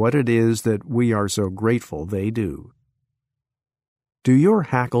do what it is that we are so grateful they do. Do your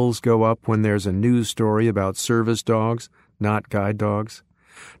hackles go up when there's a news story about service dogs, not guide dogs?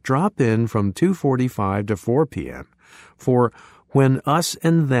 Drop in from 2:45 to 4 p.m. for When Us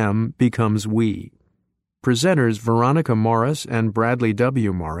and Them Becomes We. Presenters Veronica Morris and Bradley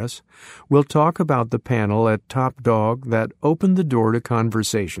W. Morris will talk about the panel at Top Dog that opened the door to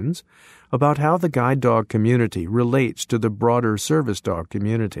conversations about how the guide dog community relates to the broader service dog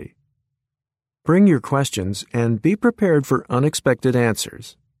community. Bring your questions and be prepared for unexpected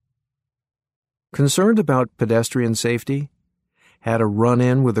answers. Concerned about pedestrian safety? Had a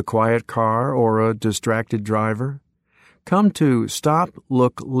run-in with a quiet car or a distracted driver? Come to Stop,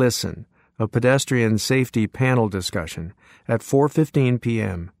 Look, Listen, a pedestrian safety panel discussion at 4:15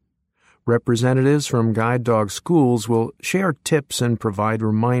 p.m. Representatives from guide dog schools will share tips and provide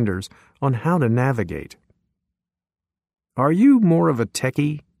reminders on how to navigate. Are you more of a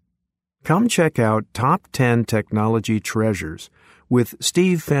techie? Come check out Top 10 Technology Treasures with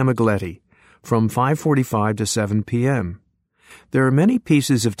Steve Famigletti from 5:45 to 7 p.m. There are many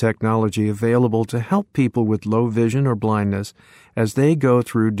pieces of technology available to help people with low vision or blindness as they go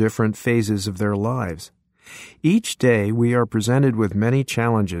through different phases of their lives. Each day we are presented with many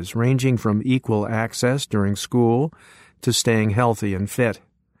challenges ranging from equal access during school to staying healthy and fit.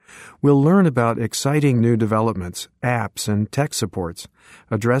 We'll learn about exciting new developments, apps, and tech supports,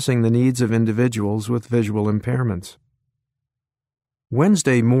 addressing the needs of individuals with visual impairments.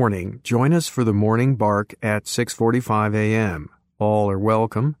 Wednesday morning, join us for the morning bark at 6:45 a.m. All are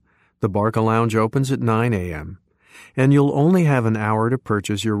welcome. The Barca Lounge opens at 9 a.m. And you'll only have an hour to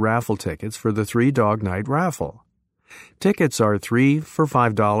purchase your raffle tickets for the 3-Dog Night raffle. Tickets are 3 for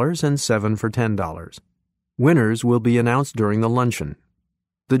 $5 and 7 for $10. Winners will be announced during the luncheon.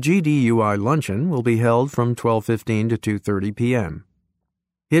 The GDUI luncheon will be held from 12:15 to 2:30 p.m.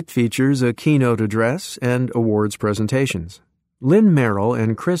 It features a keynote address and awards presentations. Lynn Merrill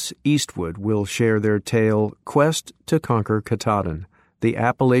and Chris Eastwood will share their tale, Quest to Conquer Katahdin, The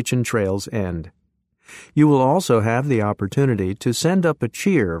Appalachian Trail's End. You will also have the opportunity to send up a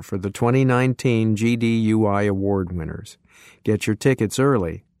cheer for the 2019 GDUI Award winners. Get your tickets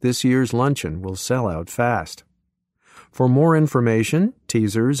early. This year's luncheon will sell out fast. For more information,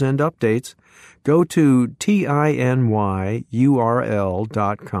 teasers, and updates, go to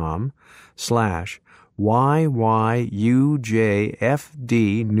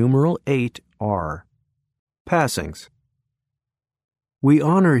tinyurl.com/YYUJFD8R. Passings. We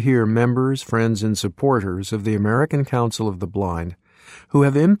honor here members, friends, and supporters of the American Council of the Blind who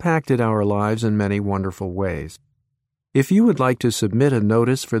have impacted our lives in many wonderful ways. If you would like to submit a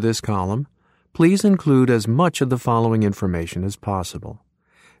notice for this column, please include as much of the following information as possible: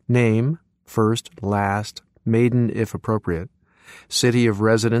 name, first, last, maiden if appropriate, city of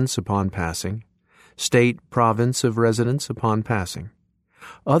residence upon passing, state, province of residence upon passing,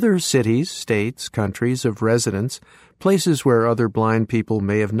 other cities, states, countries of residence, places where other blind people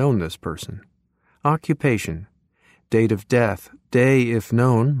may have known this person, occupation, date of death, day if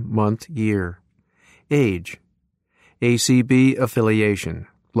known, month, year, age, ACB affiliation,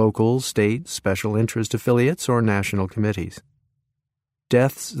 local, state, special interest affiliates, or national committees.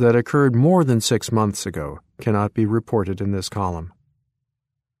 Deaths that occurred more than 6 months ago cannot be reported in this column.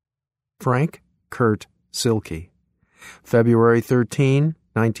 Frank Kurt Silke, February 13,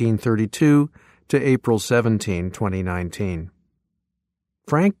 1932 to April 17, 2019.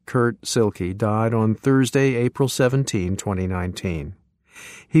 Frank Kurt Silke died on Thursday, April 17, 2019.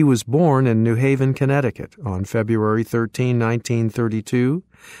 He was born in New Haven, Connecticut on February 13, 1932,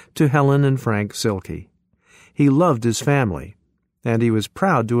 to Helen and Frank Silke. He loved his family, and he was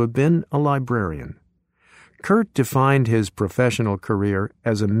proud to have been a librarian. Kurt defined his professional career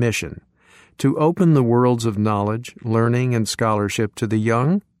as a mission to open the worlds of knowledge, learning, and scholarship to the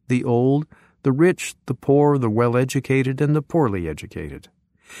young, the old, the rich, the poor, the well-educated, and the poorly educated.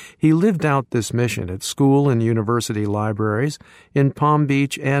 He lived out this mission at school and university libraries in Palm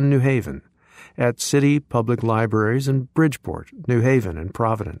Beach and New Haven, at city public libraries in Bridgeport, New Haven, and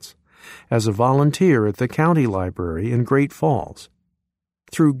Providence, as a volunteer at the county library in Great Falls.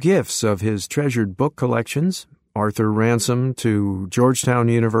 Through gifts of his treasured book collections, Arthur Ransom to Georgetown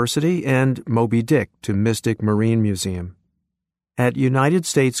University and Moby Dick to Mystic Marine Museum. At United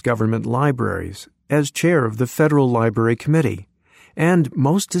States government libraries, as chair of the Federal Library Committee, and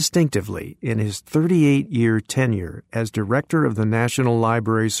most distinctively in his 38-year tenure as director of the National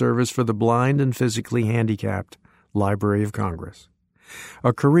Library Service for the Blind and Physically Handicapped, Library of Congress.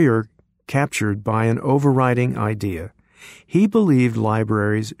 A career captured by an overriding idea. He believed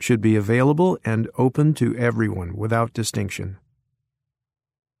libraries should be available and open to everyone without distinction.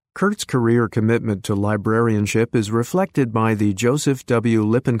 Kurt's career commitment to librarianship is reflected by the Joseph W.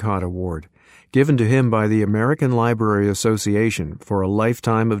 Lippincott Award, given to him by the American Library Association for a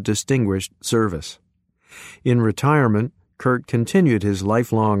lifetime of distinguished service. In retirement, Kurt continued his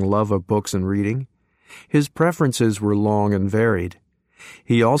lifelong love of books and reading. His preferences were long and varied.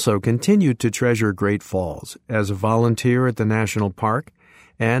 He also continued to treasure Great Falls as a volunteer at the National Park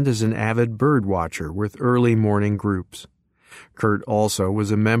and as an avid bird watcher with early morning groups. Kurt also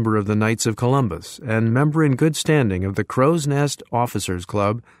was a member of the Knights of Columbus and member in good standing of the Crow's Nest Officers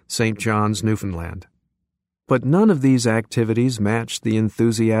Club, St. John's, Newfoundland. But none of these activities matched the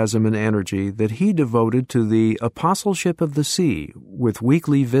enthusiasm and energy that he devoted to the apostleship of the sea, with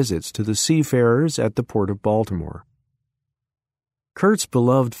weekly visits to the seafarers at the Port of Baltimore. Kurt's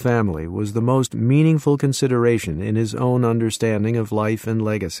beloved family was the most meaningful consideration in his own understanding of life and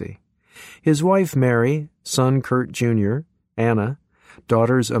legacy. His wife Mary, son Kurt Jr., Anna,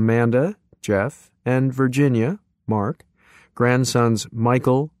 daughters Amanda, Jeff, and Virginia, Mark, grandsons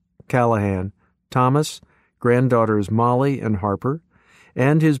Michael, Callahan, Thomas, granddaughters Molly and Harper,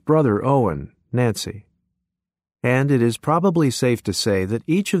 and his brother Owen, Nancy. And it is probably safe to say that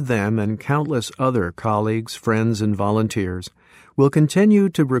each of them and countless other colleagues, friends, and volunteers will continue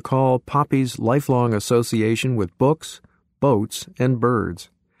to recall Poppy's lifelong association with books, boats, and birds.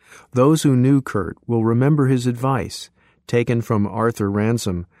 Those who knew Kurt will remember his advice, taken from Arthur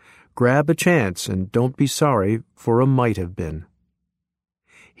Ransom: grab a chance and don't be sorry for a might have been.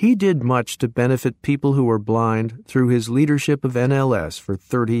 He did much to benefit people who were blind through his leadership of NLS for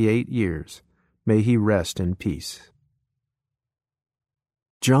 38 years. May he rest in peace.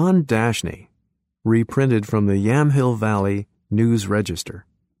 John Dashney, reprinted from the Yamhill Valley News Register.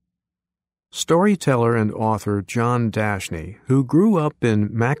 Storyteller and author John Dashney, who grew up in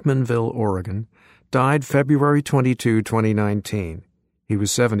McMinnville, Oregon, died February 22, 2019. He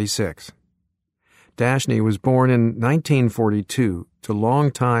was 76. Dashney was born in 1942 to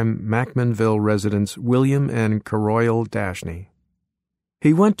longtime McMinnville residents William and Caroyle Dashney.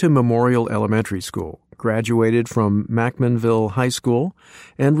 He went to Memorial Elementary School, graduated from McMinnville High School,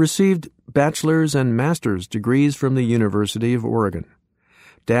 and received bachelor's and master's degrees from the University of Oregon.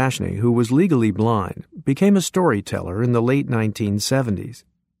 Dashney, who was legally blind, became a storyteller in the late 1970s.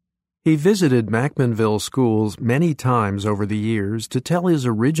 He visited McMinnville schools many times over the years to tell his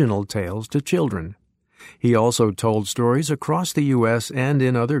original tales to children. He also told stories across the U.S. and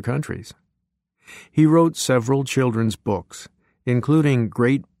in other countries. He wrote several children's books, including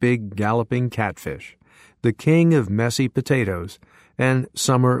Great Big Galloping Catfish, The King of Messy Potatoes, and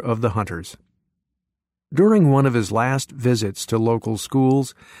Summer of the Hunters. During one of his last visits to local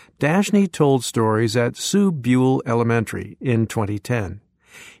schools, Dashney told stories at Sue Buell Elementary in 2010.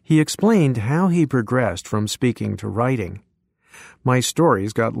 He explained how he progressed from speaking to writing. "My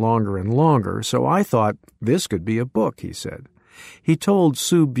stories got longer and longer, so I thought this could be a book," he said. He told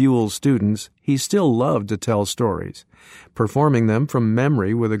Sue Buell students he still loved to tell stories, performing them from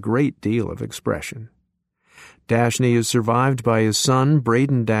memory with a great deal of expression. Dashney is survived by his son,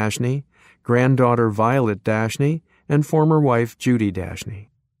 Braden Dashney, granddaughter Violet Dashney, and former wife Judy Dashney.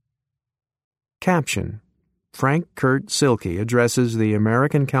 Caption: Frank Kurt Silke addresses the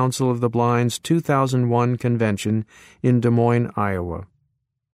American Council of the Blind's 2001 convention in Des Moines, Iowa.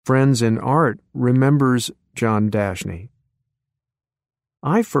 Friends in Art remembers John Dashney.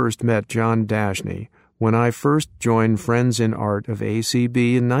 I first met John Dashney when I first joined Friends in Art of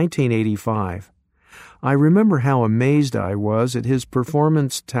ACB in 1985. I remember how amazed I was at his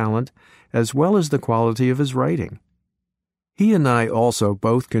performance talent as well as the quality of his writing. He and I also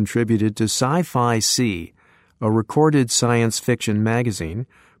both contributed to Sci-Fi C, a recorded science fiction magazine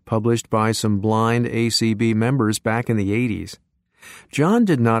published by some blind ACB members back in the 80s. John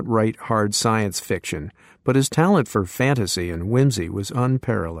did not write hard science fiction, but his talent for fantasy and whimsy was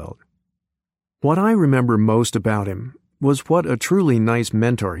unparalleled. What I remember most about him was what a truly nice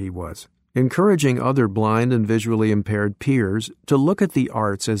mentor he was, encouraging other blind and visually impaired peers to look at the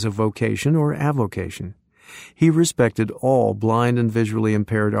arts as a vocation or avocation. He respected all blind and visually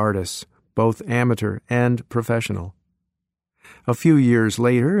impaired artists, both amateur and professional. A few years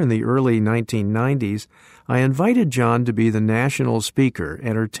later, in the early 1990s, I invited John to be the national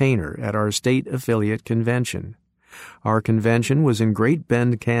speaker-entertainer at our state affiliate convention. Our convention was in Great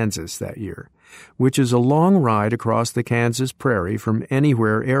Bend, Kansas that year, which is a long ride across the Kansas prairie from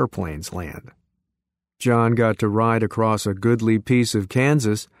anywhere airplanes land. John got to ride across a goodly piece of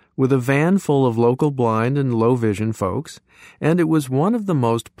Kansas with a van full of local blind and low-vision folks, and it was one of the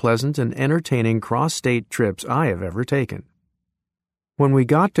most pleasant and entertaining cross-state trips I have ever taken. When we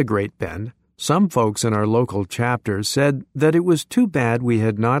got to Great Bend, some folks in our local chapter said that it was too bad we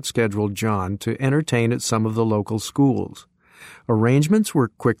had not scheduled John to entertain at some of the local schools. Arrangements were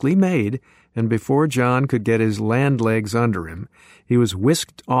quickly made, and before John could get his land legs under him, he was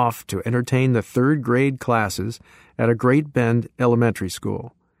whisked off to entertain the third-grade classes at a Great Bend elementary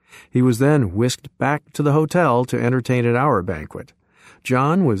school. He was then whisked back to the hotel to entertain at our banquet.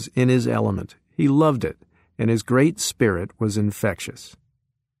 John was in his element. He loved it, and his great spirit was infectious.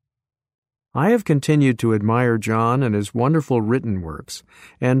 I have continued to admire John and his wonderful written works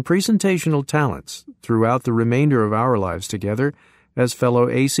and presentational talents throughout the remainder of our lives together as fellow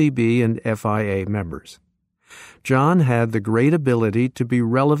ACB and FIA members. John had the great ability to be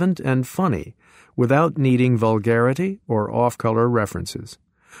relevant and funny without needing vulgarity or off-color references.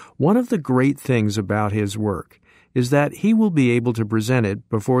 One of the great things about his work is that he will be able to present it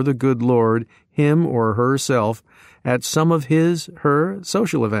before the good Lord, him or herself, at some of her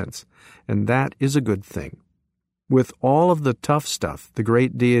social events, and that is a good thing. With all of the tough stuff the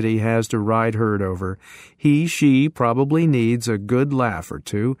great deity has to ride herd over, she probably needs a good laugh or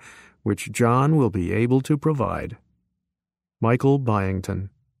two, which John will be able to provide. Michael Byington.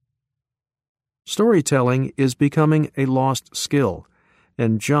 Storytelling is becoming a lost skill,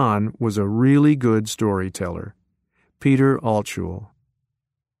 and John was a really good storyteller. Peter Altschul.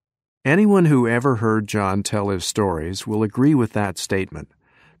 Anyone who ever heard John tell his stories will agree with that statement.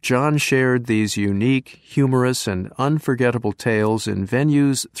 John shared these unique, humorous, and unforgettable tales in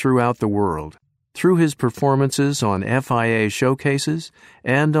venues throughout the world, through his performances on FIA showcases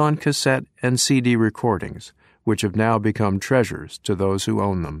and on cassette and CD recordings, which have now become treasures to those who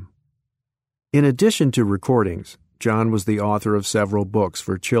own them. In addition to recordings, John was the author of several books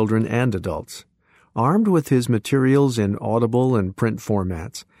for children and adults. Armed with his materials in audible and print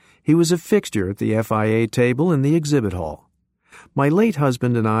formats, he was a fixture at the FIA table in the exhibit hall. My late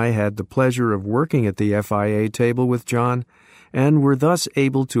husband and I had the pleasure of working at the FIA table with John, and were thus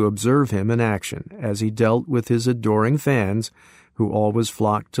able to observe him in action as he dealt with his adoring fans, who always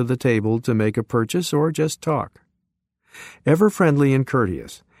flocked to the table to make a purchase or just talk. Ever friendly and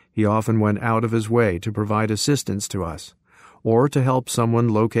courteous, he often went out of his way to provide assistance to us, or to help someone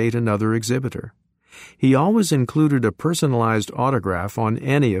locate another exhibitor. He always included a personalized autograph on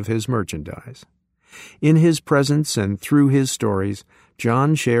any of his merchandise. In his presence and through his stories,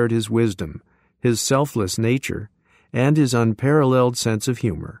 John shared his wisdom, his selfless nature, and his unparalleled sense of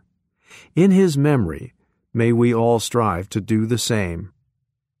humor. In his memory, may we all strive to do the same.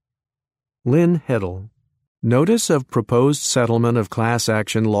 Lynn Heddle. Notice of Proposed Settlement of Class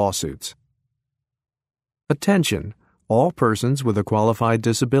Action Lawsuits. Attention, all persons with a qualified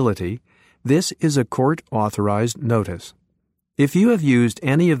disability. This is a court-authorized notice. If you have used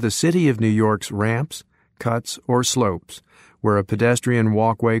any of the City of New York's ramps, cuts, or slopes, where a pedestrian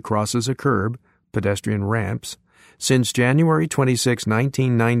walkway crosses a curb, pedestrian ramps, since January 26,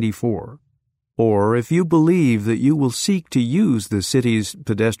 1994, or if you believe that you will seek to use the city's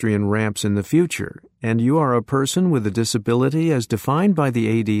pedestrian ramps in the future, and you are a person with a disability as defined by the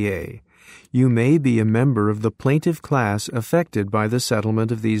ADA, you may be a member of the plaintiff class affected by the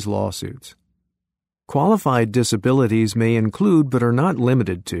settlement of these lawsuits. Qualified disabilities may include but are not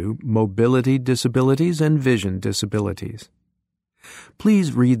limited to mobility disabilities and vision disabilities.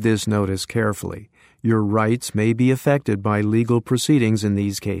 Please read this notice carefully. Your rights may be affected by legal proceedings in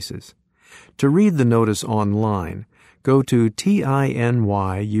these cases. To read the notice online, go to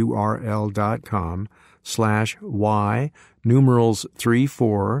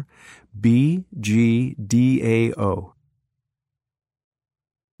tinyurl.com/y34 BGDAO.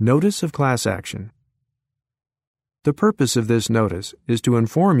 Notice of Class Action. The purpose of this notice is to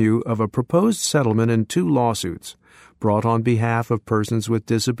inform you of a proposed settlement in 2 lawsuits brought on behalf of persons with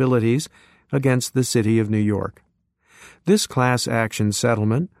disabilities against the City of New York. This class action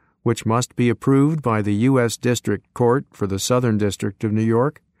settlement, which must be approved by the U.S. District Court for the Southern District of New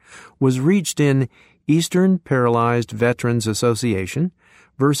York, was reached in Eastern Paralyzed Veterans Association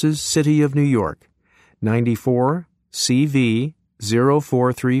versus City of New York, 94 CV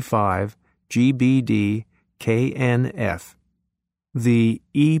 0435 GBD KNF, the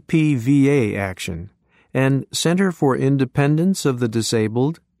EPVA action, and Center for Independence of the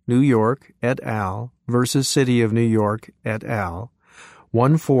Disabled, New York et al. Versus City of New York et al.,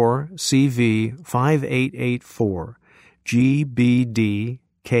 14 CV 5884 GBD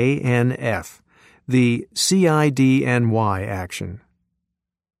KNF, the CIDNY action.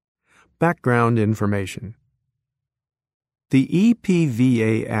 Background information. The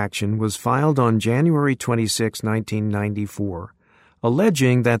EPVA action was filed on January 26, 1994,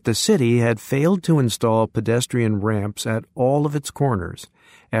 alleging that the city had failed to install pedestrian ramps at all of its corners,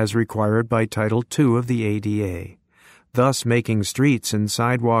 as required by Title II of the ADA, thus making streets and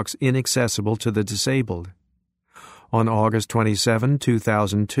sidewalks inaccessible to the disabled. On August 27,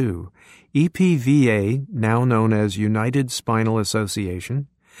 2002, EPVA, now known as United Spinal Association,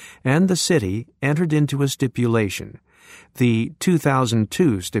 and the city entered into a stipulation, the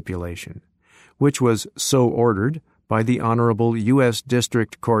 2002 stipulation, which was so ordered by the Honorable U.S.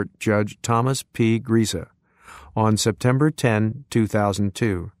 District Court Judge Thomas P. Grisa on September 10,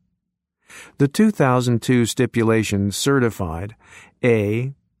 2002. The 2002 stipulation certified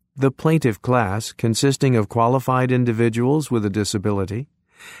a. the plaintiff class consisting of qualified individuals with a disability,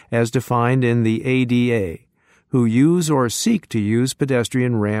 as defined in the ADA, who use or seek to use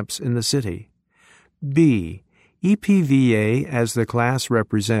pedestrian ramps in the city. B. EPVA as the class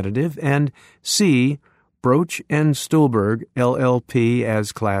representative, and C. Broch and Stulberg, LLP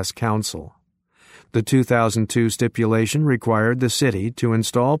as class counsel. The 2002 stipulation required the city to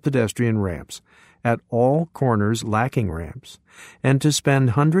install pedestrian ramps at all corners lacking ramps, and to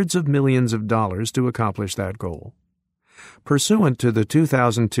spend hundreds of millions of dollars to accomplish that goal. Pursuant to the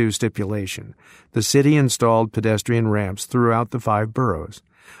 2002 stipulation, the city installed pedestrian ramps throughout the 5 boroughs,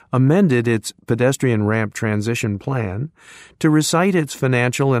 amended its pedestrian ramp transition plan to recite its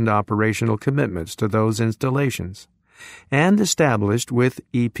financial and operational commitments to those installations, and established with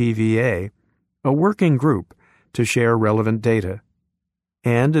EPVA a working group to share relevant data.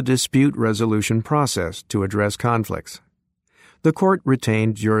 and a dispute resolution process to address conflicts. The court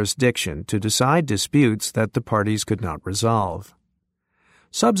retained jurisdiction to decide disputes that the parties could not resolve.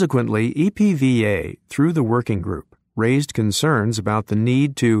 Subsequently, EPVA, through the working group, raised concerns about the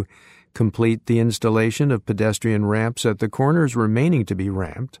need to complete the installation of pedestrian ramps at the corners remaining to be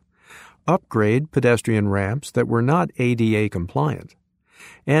ramped, upgrade pedestrian ramps that were not ADA compliant,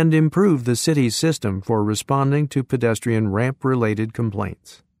 and improve the city's system for responding to pedestrian ramp-related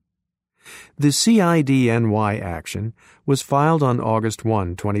complaints. The CIDNY action was filed on August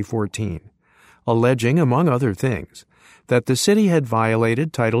 1, 2014, alleging, among other things, that the city had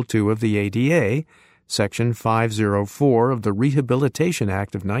violated Title II of the ADA, Section 504 of the Rehabilitation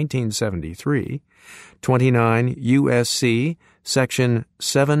Act of 1973, 29 U.S.C. Section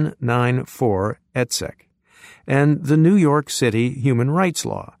 794 etc., and the New York City Human Rights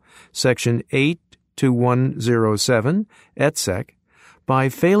Law, Section 82107 etc., by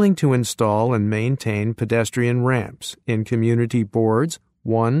failing to install and maintain pedestrian ramps in community boards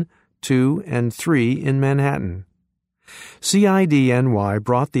 1, 2, and 3 in Manhattan. CIDNY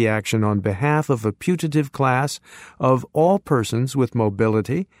brought the action on behalf of a putative class of all persons with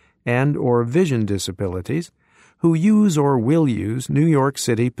mobility and or vision disabilities who use or will use New York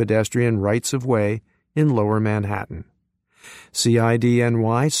City pedestrian rights-of-way in Lower Manhattan.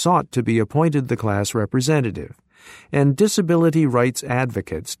 CIDNY sought to be appointed the class representative, and Disability Rights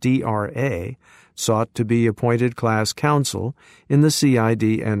Advocates, DRA, sought to be appointed class counsel in the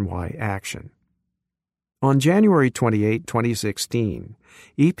CIDNY action. On January 28, 2016,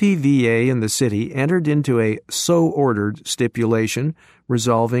 EPVA and the city entered into a so-ordered stipulation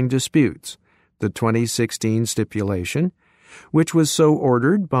resolving disputes, the 2016 stipulation, which was so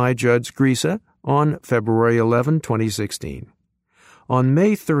ordered by Judge Grisa on February 11, 2016. On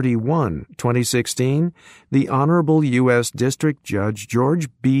May 31, 2016, the Honorable U.S. District Judge George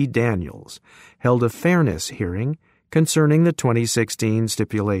B. Daniels held a fairness hearing concerning the 2016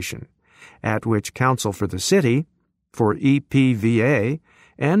 stipulation, at which counsel for the city, for EPVA,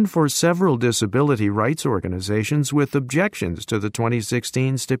 and for several disability rights organizations with objections to the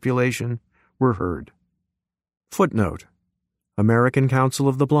 2016 stipulation were heard. Footnote: American Council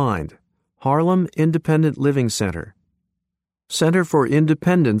of the Blind, Harlem Independent Living Center, Center for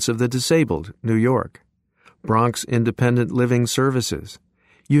Independence of the Disabled, New York, Bronx Independent Living Services,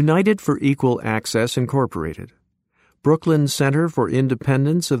 United for Equal Access Incorporated, Brooklyn Center for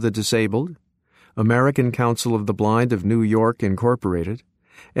Independence of the Disabled, American Council of the Blind of New York Incorporated,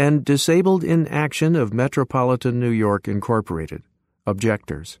 and Disabled in Action of Metropolitan New York Incorporated,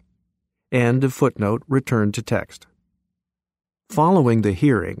 objectors. End of footnote returned to text. Following the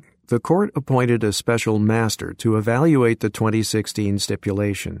hearing, the court appointed a special master to evaluate the 2016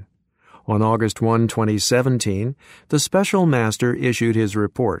 stipulation. On August 1, 2017, the special master issued his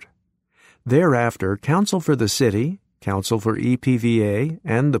report. Thereafter, counsel for the city, counsel for EPVA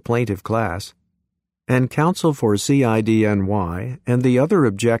and the plaintiff class, and counsel for CIDNY and the other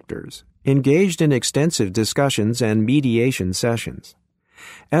objectors engaged in extensive discussions and mediation sessions.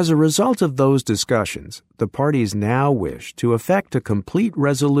 As a result of those discussions, the parties now wish to effect a complete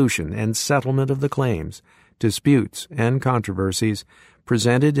resolution and settlement of the claims, disputes, and controversies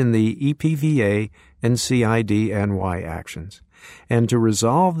presented in the EPVA and CIDNY actions, and to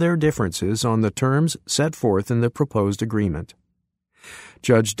resolve their differences on the terms set forth in the proposed agreement.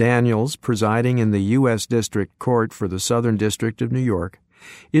 Judge Daniels, presiding in the U.S. District Court for the Southern District of New York,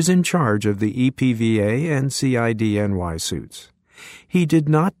 is in charge of the EPVA and CIDNY suits. He did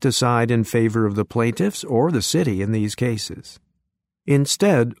not decide in favor of the plaintiffs or the city in these cases.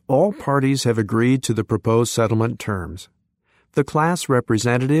 Instead, all parties have agreed to the proposed settlement terms. The class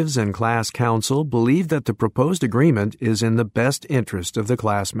representatives and class counsel believe that the proposed agreement is in the best interest of the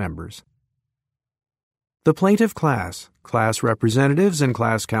class members. The plaintiff class, class representatives, and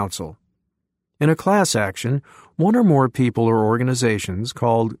class counsel. In a class action, one or more people or organizations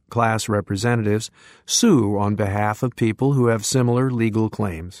called class representatives sue on behalf of people who have similar legal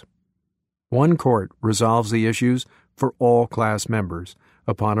claims. One court resolves the issues for all class members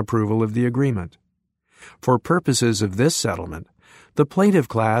upon approval of the agreement. For purposes of this settlement, the plaintiff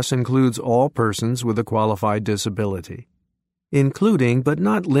class includes all persons with a qualified disability, including but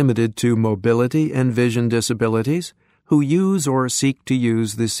not limited to mobility and vision disabilities who use or seek to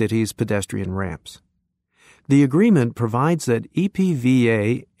use the city's pedestrian ramps. The agreement provides that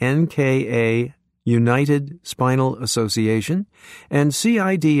EPVA, NKA, United Spinal Association, and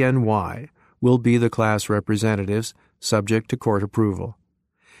CIDNY will be the class representatives subject to court approval.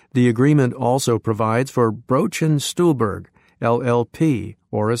 The agreement also provides for Broch and Stuhlberg, LLP,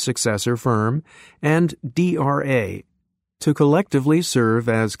 or a successor firm, and DRA, to collectively serve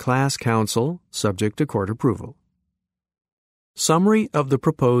as class counsel, subject to court approval. Summary of the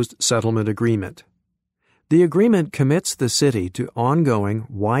proposed settlement agreement. The agreement commits the city to ongoing,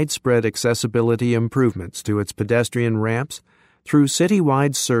 widespread accessibility improvements to its pedestrian ramps through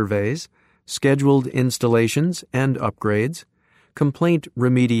citywide surveys, scheduled installations and upgrades, complaint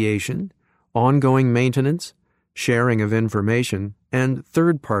remediation, ongoing maintenance, sharing of information, and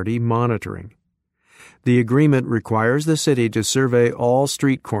third-party monitoring. The agreement requires the city to survey all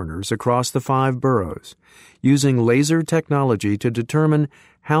street corners across the 5 boroughs, using laser technology to determine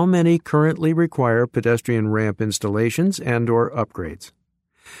how many currently require pedestrian ramp installations and/or upgrades.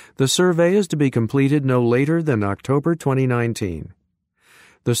 The survey is to be completed no later than October 2019.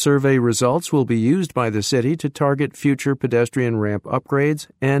 The survey results will be used by the city to target future pedestrian ramp upgrades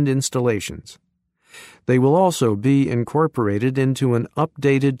and installations. They will also be incorporated into an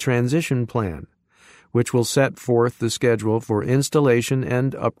updated transition plan, which will set forth the schedule for installation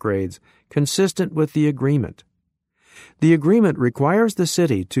and upgrades consistent with the agreement. The agreement requires the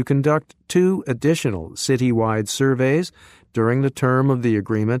city to conduct 2 additional citywide surveys during the term of the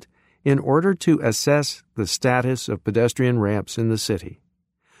agreement in order to assess the status of pedestrian ramps in the city.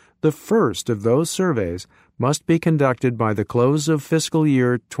 The first of those surveys must be conducted by the close of fiscal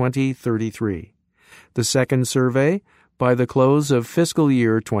year 2033. The second survey by the close of fiscal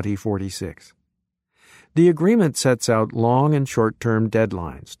year 2046. The agreement sets out long and short-term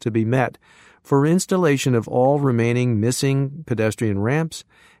deadlines to be met for installation of all remaining missing pedestrian ramps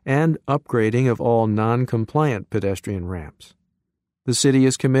and upgrading of all non-compliant pedestrian ramps. The city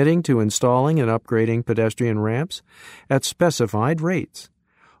is committing to installing and upgrading pedestrian ramps at specified rates.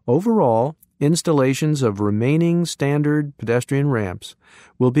 Overall, installations of remaining standard pedestrian ramps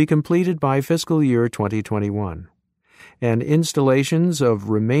will be completed by fiscal year 2021, and installations of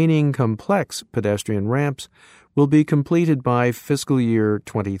remaining complex pedestrian ramps will be completed by fiscal year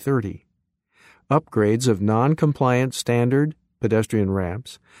 2030. Upgrades of non-compliant standard pedestrian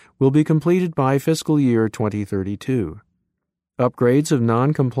ramps will be completed by fiscal year 2032. Upgrades of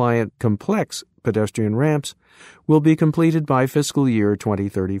non-compliant complex pedestrian ramps will be completed by fiscal year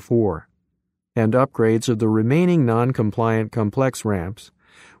 2034, and upgrades of the remaining non-compliant complex ramps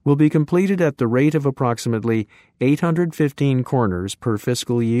will be completed at the rate of approximately 815 corners per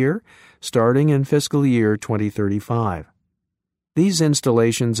fiscal year, starting in fiscal year 2035. These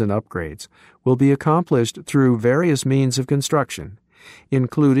installations and upgrades will be accomplished through various means of construction,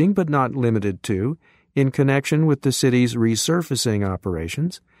 including but not limited to, in connection with the city's resurfacing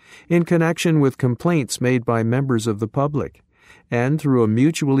operations, in connection with complaints made by members of the public, and through a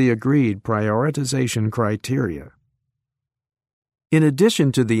mutually agreed prioritization criteria. In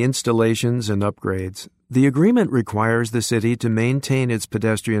addition to the installations and upgrades, the agreement requires the city to maintain its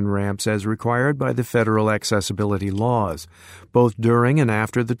pedestrian ramps as required by the federal accessibility laws, both during and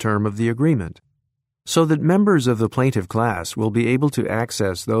after the term of the agreement, so that members of the plaintiff class will be able to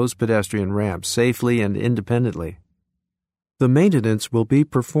access those pedestrian ramps safely and independently. The maintenance will be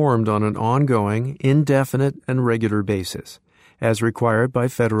performed on an ongoing, indefinite, and regular basis, as required by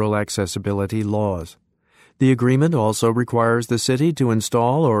federal accessibility laws. The agreement also requires the city to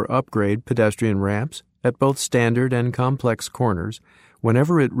install or upgrade pedestrian ramps at both standard and complex corners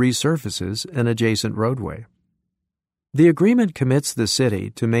whenever it resurfaces an adjacent roadway. The agreement commits the city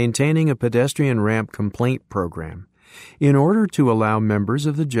to maintaining a pedestrian ramp complaint program in order to allow members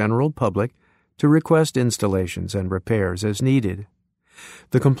of the general public to request installations and repairs as needed.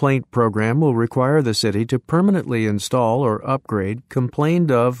 The complaint program will require the city to permanently install or upgrade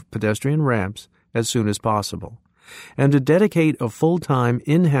complained-of pedestrian ramps as soon as possible, and to dedicate a full-time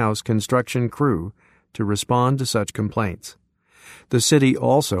in-house construction crew to respond to such complaints. The city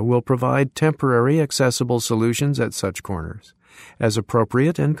also will provide temporary accessible solutions at such corners, as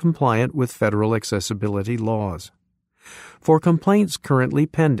appropriate and compliant with federal accessibility laws. For complaints currently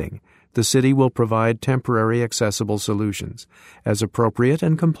pending, the city will provide temporary accessible solutions, as appropriate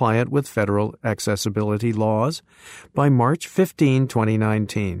and compliant with federal accessibility laws, by March 15,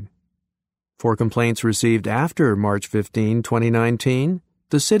 2019. For complaints received after March 15, 2019,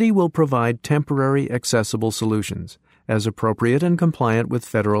 the city will provide temporary accessible solutions, as appropriate and compliant with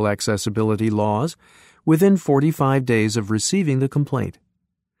federal accessibility laws, within 45 days of receiving the complaint.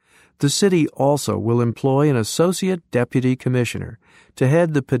 The city also will employ an associate deputy commissioner to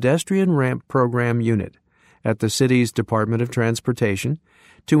head the pedestrian ramp program unit at the city's Department of Transportation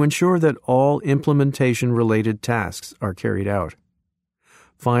to ensure that all implementation-related tasks are carried out.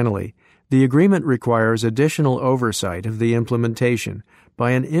 Finally, the agreement requires additional oversight of the implementation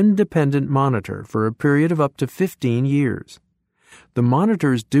by an independent monitor for a period of up to 15 years. The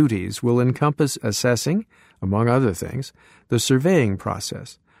monitor's duties will encompass assessing, among other things, the surveying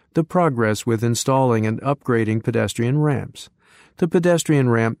process, the progress with installing and upgrading pedestrian ramps, the pedestrian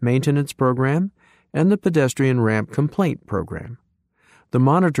ramp maintenance program, and the pedestrian ramp complaint program. The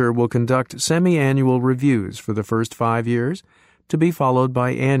monitor will conduct semi-annual reviews for the first 5 years, to be followed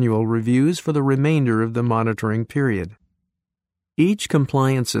by annual reviews for the remainder of the monitoring period. Each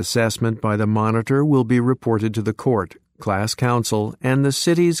compliance assessment by the monitor will be reported to the court, class council, and the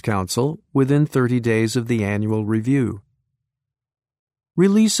city's council within 30 days of the annual review.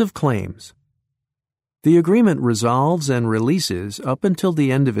 Release of claims. The agreement resolves and releases up until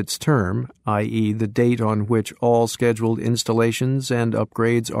the end of its term, i.e., the date on which all scheduled installations and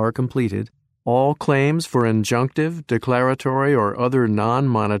upgrades are completed, all claims for injunctive, declaratory, or other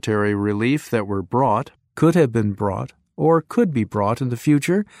non-monetary relief that were brought, could have been brought, or could be brought in the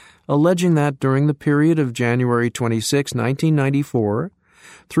future, alleging that during the period of January 26, 1994,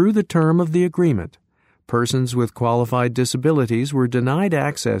 through the term of the agreement, persons with qualified disabilities were denied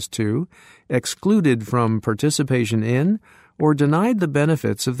access to, excluded from participation in, or denied the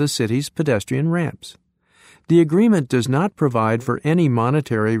benefits of the city's pedestrian ramps. The agreement does not provide for any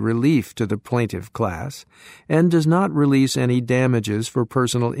monetary relief to the plaintiff class and does not release any damages for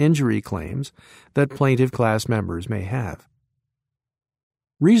personal injury claims that plaintiff class members may have.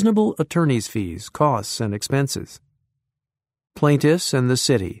 Reasonable attorney's fees, costs, and expenses. Plaintiffs and the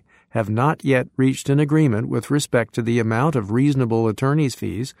city have not yet reached an agreement with respect to the amount of reasonable attorney's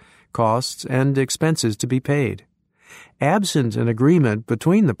fees, costs, and expenses to be paid. Absent an agreement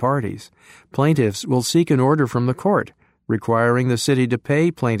between the parties, plaintiffs will seek an order from the court requiring the city to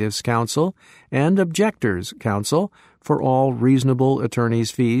pay plaintiffs' counsel and objectors' counsel for all reasonable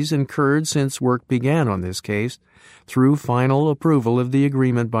attorney's fees incurred since work began on this case through final approval of the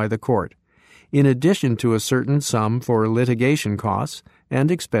agreement by the court, in addition to a certain sum for litigation costs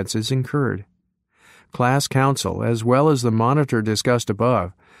and expenses incurred. Class counsel, as well as the monitor discussed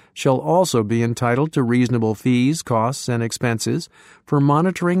above, shall also be entitled to reasonable fees, costs, and expenses for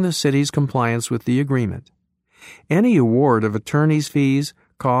monitoring the city's compliance with the agreement. Any award of attorney's fees,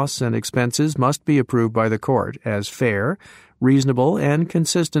 costs, and expenses must be approved by the court as fair, reasonable, and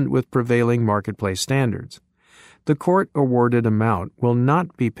consistent with prevailing marketplace standards. The court-awarded amount will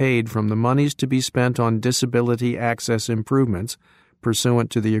not be paid from the monies to be spent on disability access improvements pursuant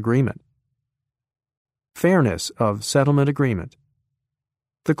to the agreement. Fairness of settlement agreement.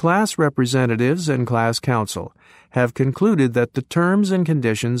 The class representatives and class counsel have concluded that the terms and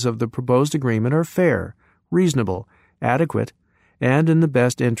conditions of the proposed agreement are fair, reasonable, adequate, and in the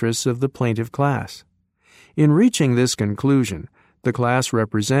best interests of the plaintiff class. In reaching this conclusion, the class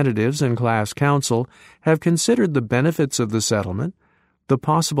representatives and class counsel have considered the benefits of the settlement, the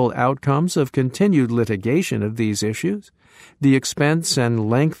possible outcomes of continued litigation of these issues, the expense and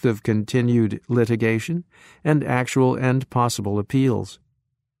length of continued litigation, and actual and possible appeals.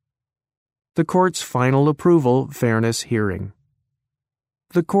 The court's final approval fairness hearing.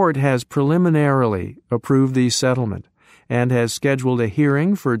 The court has preliminarily approved the settlement and has scheduled a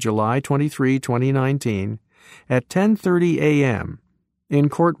hearing for July 23, 2019 at 10:30 a.m. in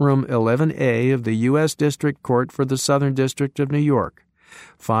Courtroom 11A of the U.S. District Court for the Southern District of New York,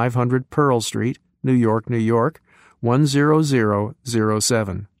 500 Pearl Street, New York, New York,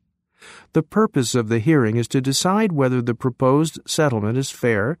 10007. The purpose of the hearing is to decide whether the proposed settlement is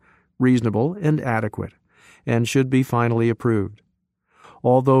fair, reasonable, and adequate, and should be finally approved.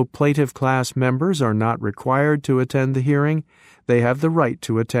 Although plaintiff class members are not required to attend the hearing, they have the right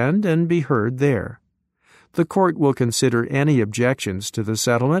to attend and be heard there. The court will consider any objections to the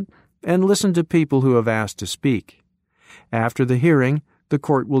settlement and listen to people who have asked to speak. After the hearing, the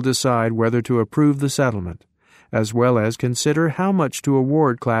court will decide whether to approve the settlement, as well as consider how much to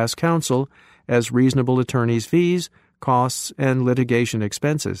award class counsel as reasonable attorney's fees, costs, and litigation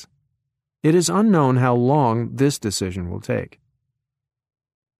expenses. It is unknown how long this decision will take.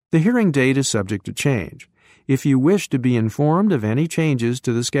 The hearing date is subject to change. If you wish to be informed of any changes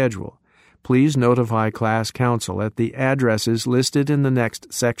to the schedule, please notify class counsel at the addresses listed in the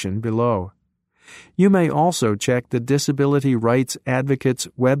next section below. You may also check the Disability Rights Advocates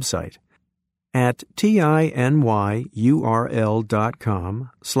website at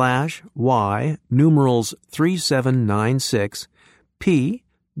tinyurl.com/y numerals 3796 p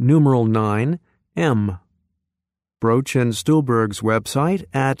numeral 9m. Broch and Stuhlberg's website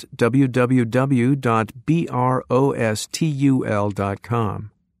at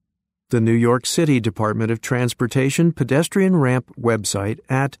www.brostul.com. The New York City Department of Transportation Pedestrian Ramp website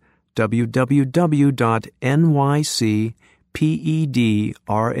at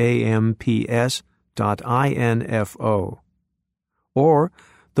www.nycpedramps.info. or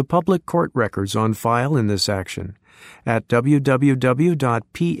the public court records on file in this action at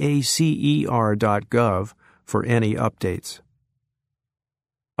www.pacer.gov for any updates.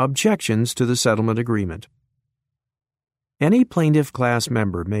 Objections to the settlement agreement. Any plaintiff class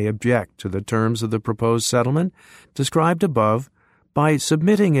member may object to the terms of the proposed settlement described above by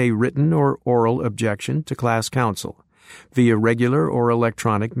submitting a written or oral objection to class counsel via regular or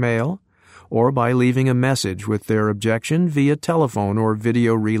electronic mail, or by leaving a message with their objection via telephone or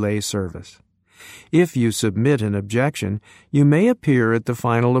video relay service. If you submit an objection, you may appear at the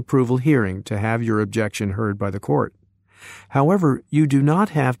final approval hearing to have your objection heard by the court. However, you do not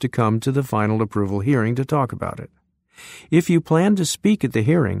have to come to the final approval hearing to talk about it. If you plan to speak at the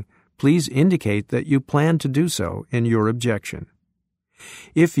hearing, please indicate that you plan to do so in your objection.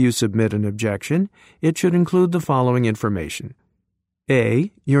 If you submit an objection, it should include the following information.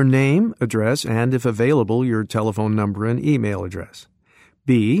 A. Your name, address, and, if available, your telephone number and email address.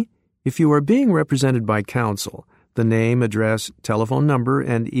 B. If you are being represented by counsel, the name, address, telephone number,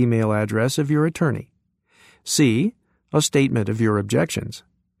 and email address of your attorney. C. A statement of your objections.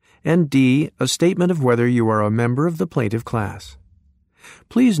 And D. A statement of whether you are a member of the plaintiff class.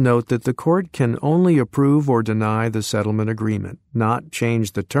 Please note that the court can only approve or deny the settlement agreement, not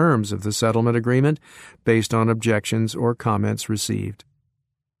change the terms of the settlement agreement based on objections or comments received.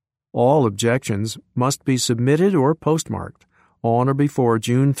 All objections must be submitted or postmarked on or before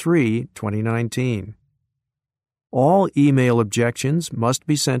June 3, 2019. All email objections must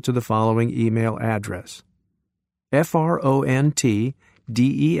be sent to the following email address: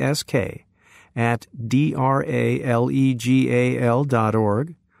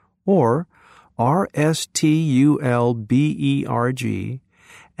 frontdesk@dralegal.org or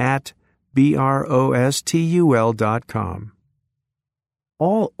rstulberg@brostul.com.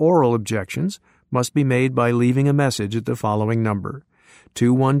 All oral objections must be made by leaving a message at the following number: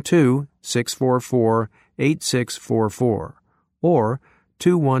 212-644-8644 or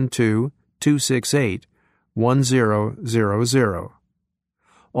 212-268-1000.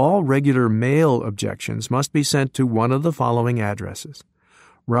 All regular mail objections must be sent to one of the following addresses: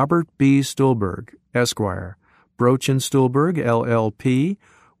 Robert B. Stulberg, Esquire, Broach & Stulberg, LLP,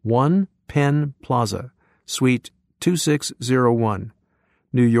 1 Penn Plaza, Suite 2601,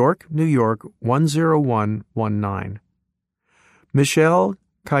 New York, New York 10119. Michelle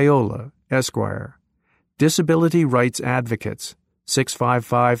Cayola, Esquire, Disability Rights Advocates,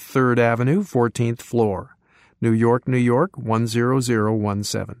 655 3rd Avenue, 14th floor, New York, New York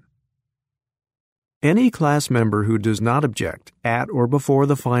 10017. Any class member who does not object at or before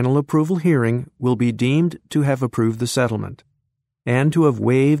the final approval hearing will be deemed to have approved the settlement and to have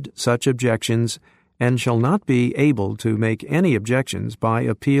waived such objections and shall not be able to make any objections by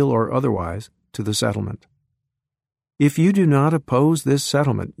appeal or otherwise to the settlement. If you do not oppose this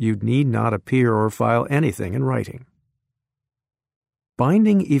settlement, you need not appear or file anything in writing.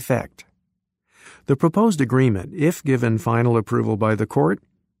 Binding effect. The proposed agreement, if given final approval by the court,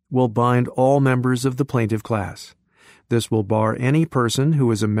 will bind all members of the plaintiff class. This will bar any person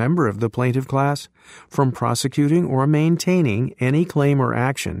who is a member of the plaintiff class from prosecuting or maintaining any claim or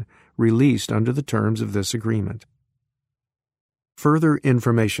action released under the terms of this agreement. Further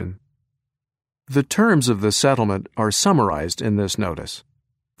information. The terms of the settlement are summarized in this notice.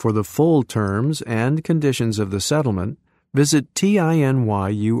 For the full terms and conditions of the settlement, visit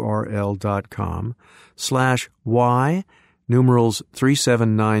tinyurl.com/y numerals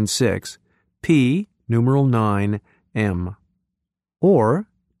 3796 P numeral 9M or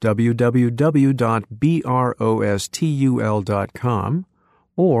www.brostul.com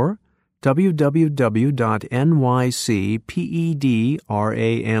or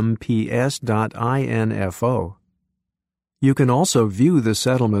www.nycpedramps.info. You can also view the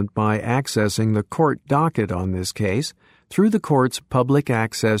settlement by accessing the court docket on this case through the court's Public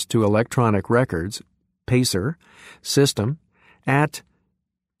Access to Electronic Records (PACER) system at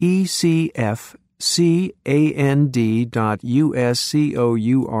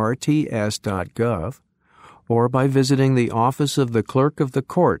ecfcand.uscourts.gov or by visiting the Office of the Clerk of the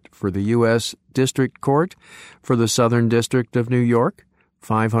Court for the U.S. District Court for the Southern District of New York,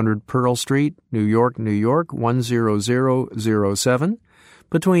 500 Pearl Street, New York, New York 10007,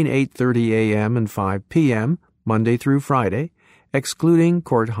 between 8:30 a.m. and 5 p.m., Monday through Friday, excluding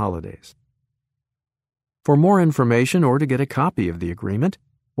court holidays. For more information or to get a copy of the agreement,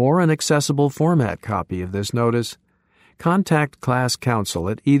 or an accessible format copy of this notice, contact class counsel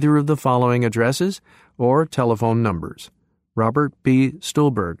at either of the following addresses or telephone numbers: Robert B.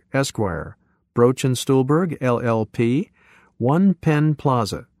 Stulberg, Esquire, Broach & Stulberg, LLP, 1 Penn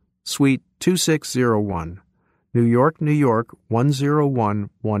Plaza, Suite 2601, New York, New York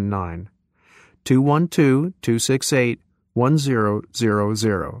 10119.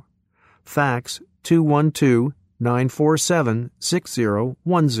 212-268-1000. Fax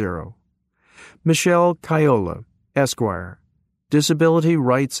 212-947-6010. Michelle Caiola, Esquire, Disability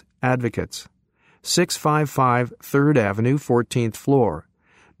Rights Advocates, 655 3rd Avenue, 14th floor,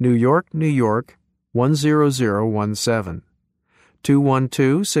 New York, New York 10017.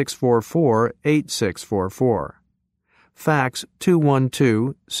 212-644-8644. Fax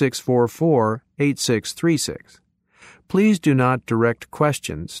 212-644-8636. Please do not direct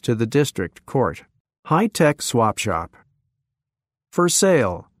questions to the District Court. High-Tech Swap Shop. For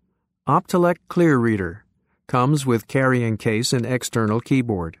sale, Optelec Clear Reader. Comes with carrying case and external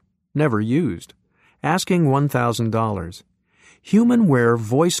keyboard. Never used. Asking $1,000. HumanWare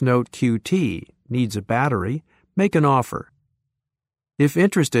Voice Note QT. Needs a battery. Make an offer. If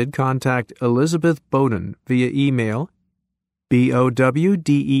interested, contact Elizabeth Bowden via email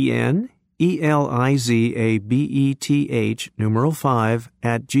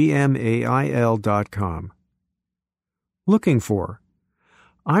BOWDENELIZABETH5@gmail.com. Looking for.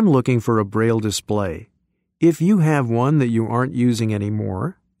 I'm looking for a Braille display. If you have one that you aren't using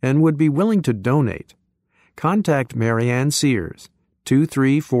anymore and would be willing to donate, contact Marianne Sears,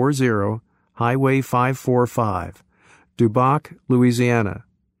 2340 Highway 545, Dubuque, Louisiana,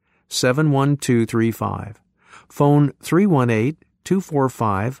 71235. Phone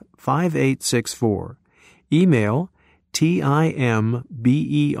 318-245-5864. Email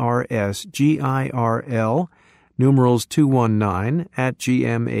timbersgirl, numerals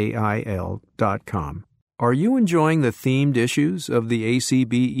 219@gmail.com. Are you enjoying the themed issues of the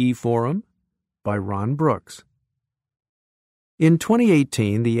ACBE Forum? By Ron Brooks. In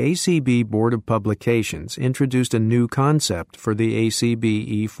 2018, the ACB Board of Publications introduced a new concept for the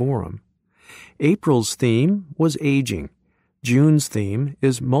ACBE Forum. April's theme was aging. June's theme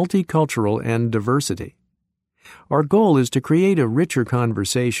is multicultural and diversity. Our goal is to create a richer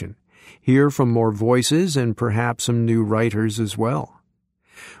conversation, hear from more voices and perhaps some new writers as well.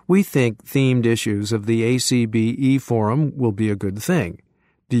 We think themed issues of the ACBE Forum will be a good thing.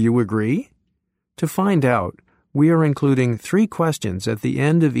 Do you agree? To find out, we are including 3 questions at the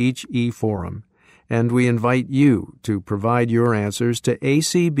end of each e-forum, and we invite you to provide your answers to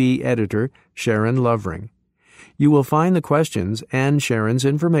ACB editor Sharon Lovering. You will find the questions and Sharon's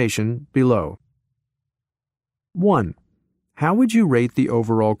information below. 1. How would you rate the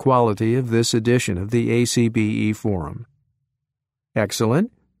overall quality of this edition of the ACBE Forum?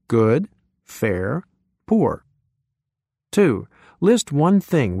 Excellent, good, fair, poor. 2. List one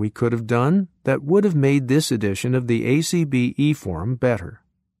thing we could have done that would have made this edition of the ACBE Forum better.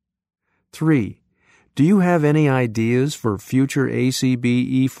 3. Do you have any ideas for future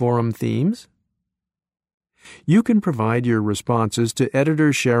ACBE Forum themes? You can provide your responses to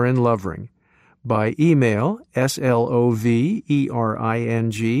editor Sharon Lovering by email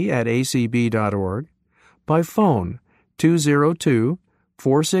slovering@acb.org, by phone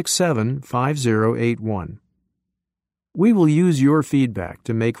 202-467-5081. We will use your feedback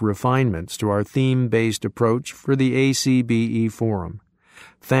to make refinements to our theme-based approach for the ACBE Forum.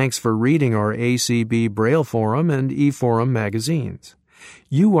 Thanks for reading our ACB Braille Forum and eForum magazines.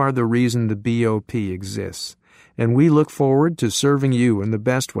 You are the reason the BOP exists, and we look forward to serving you in the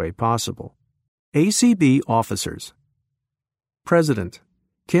best way possible. ACB Officers. President,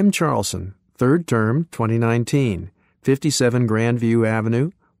 Kim Charlson, 3rd term, 2019, 57 Grandview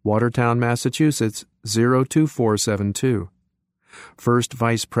Avenue, Watertown, Massachusetts, 02472. First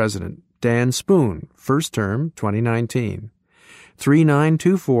Vice President, Dan Spoon, 1st term, 2019.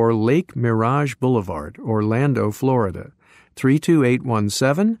 3924 Lake Mirage Boulevard, Orlando, Florida,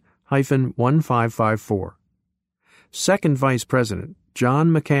 32817-1554. Second Vice President,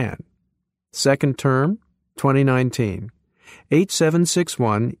 John McCann, 2nd term, 2019.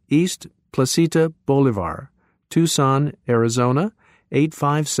 8761 East Placita Boulevard, Tucson, Arizona,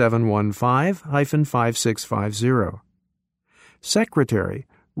 85715-5650. Secretary,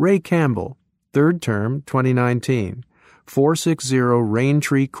 Ray Campbell, 3rd term, 2019, 460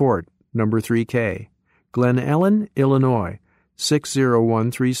 Raintree Court, No. 3K, Glen Ellen, Illinois,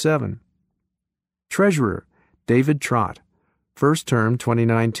 60137. Treasurer, David Trott, 1st term,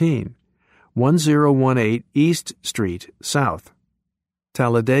 2019, 1018 East Street, South,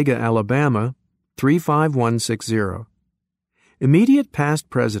 Talladega, Alabama, 35160. Immediate past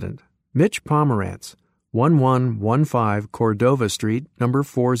President, Mitch Pomerantz, 1115 Cordova Street, No.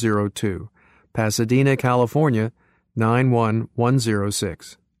 402, Pasadena, California,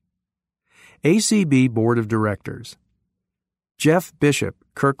 91106. ACB Board of Directors. Jeff Bishop,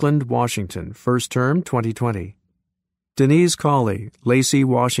 Kirkland, Washington, 1st term, 2020. Denise Cawley, Lacey,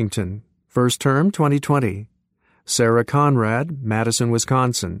 Washington, first term 2020. Sarah Conrad, Madison,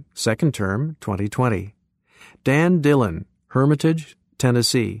 Wisconsin, second term 2020. Dan Dillon, Hermitage,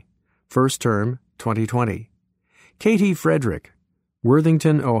 Tennessee, first term 2020. Katie Frederick,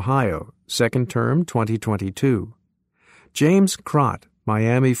 Worthington, Ohio, second term 2022. James Crott,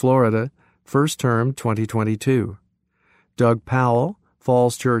 Miami, Florida, first term 2022. Doug Powell,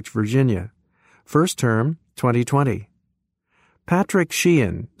 Falls Church, Virginia, first term 2020. Patrick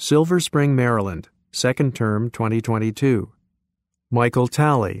Sheehan, Silver Spring, Maryland, second term 2022. Michael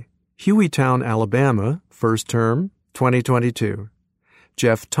Talley, Hueytown, Alabama, first term 2022.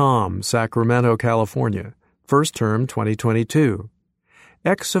 Jeff Tom, Sacramento, California, first term 2022.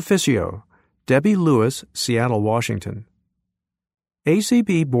 Ex officio, Debbie Lewis, Seattle, Washington.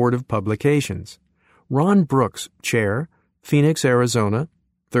 ACB Board of Publications, Ron Brooks, Chair, Phoenix, Arizona,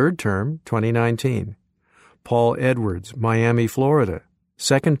 third term 2019. Paul Edwards, Miami, Florida,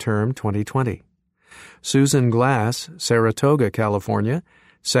 second term 2020. Susan Glass, Saratoga, California,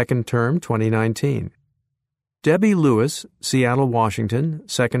 second term 2019. Debbie Lewis, Seattle, Washington,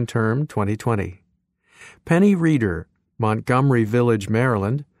 second term 2020. Penny Reeder, Montgomery Village,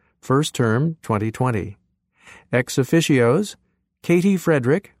 Maryland, first term 2020. Ex officios, Katie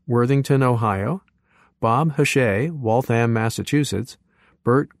Frederick, Worthington, Ohio. Bob Hachey, Waltham, Massachusetts.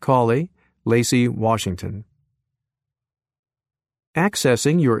 Bert Cawley, Lacey, Washington.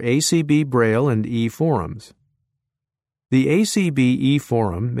 Accessing your ACB Braille and e-forums. The ACB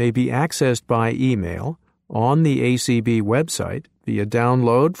e-forum may be accessed by email, on the ACB website, via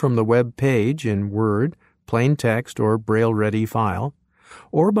download from the web page in Word, plain text, or Braille-ready file,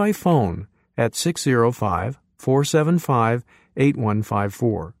 or by phone at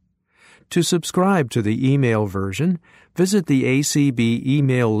 605-475-8154. To subscribe to the email version, visit the ACB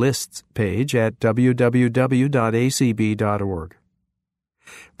email lists page at www.acb.org.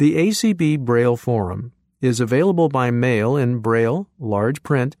 The ACB Braille Forum is available by mail in Braille, large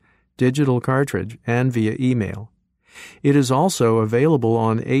print, digital cartridge, and via email. It is also available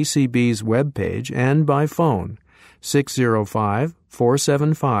on ACB's webpage and by phone,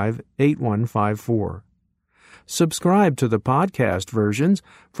 605-475-8154. Subscribe to the podcast versions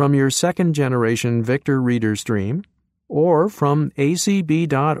from your second-generation Victor Reader Stream or from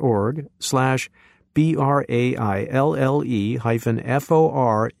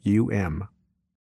acb.org/BRAILLE-FORUM.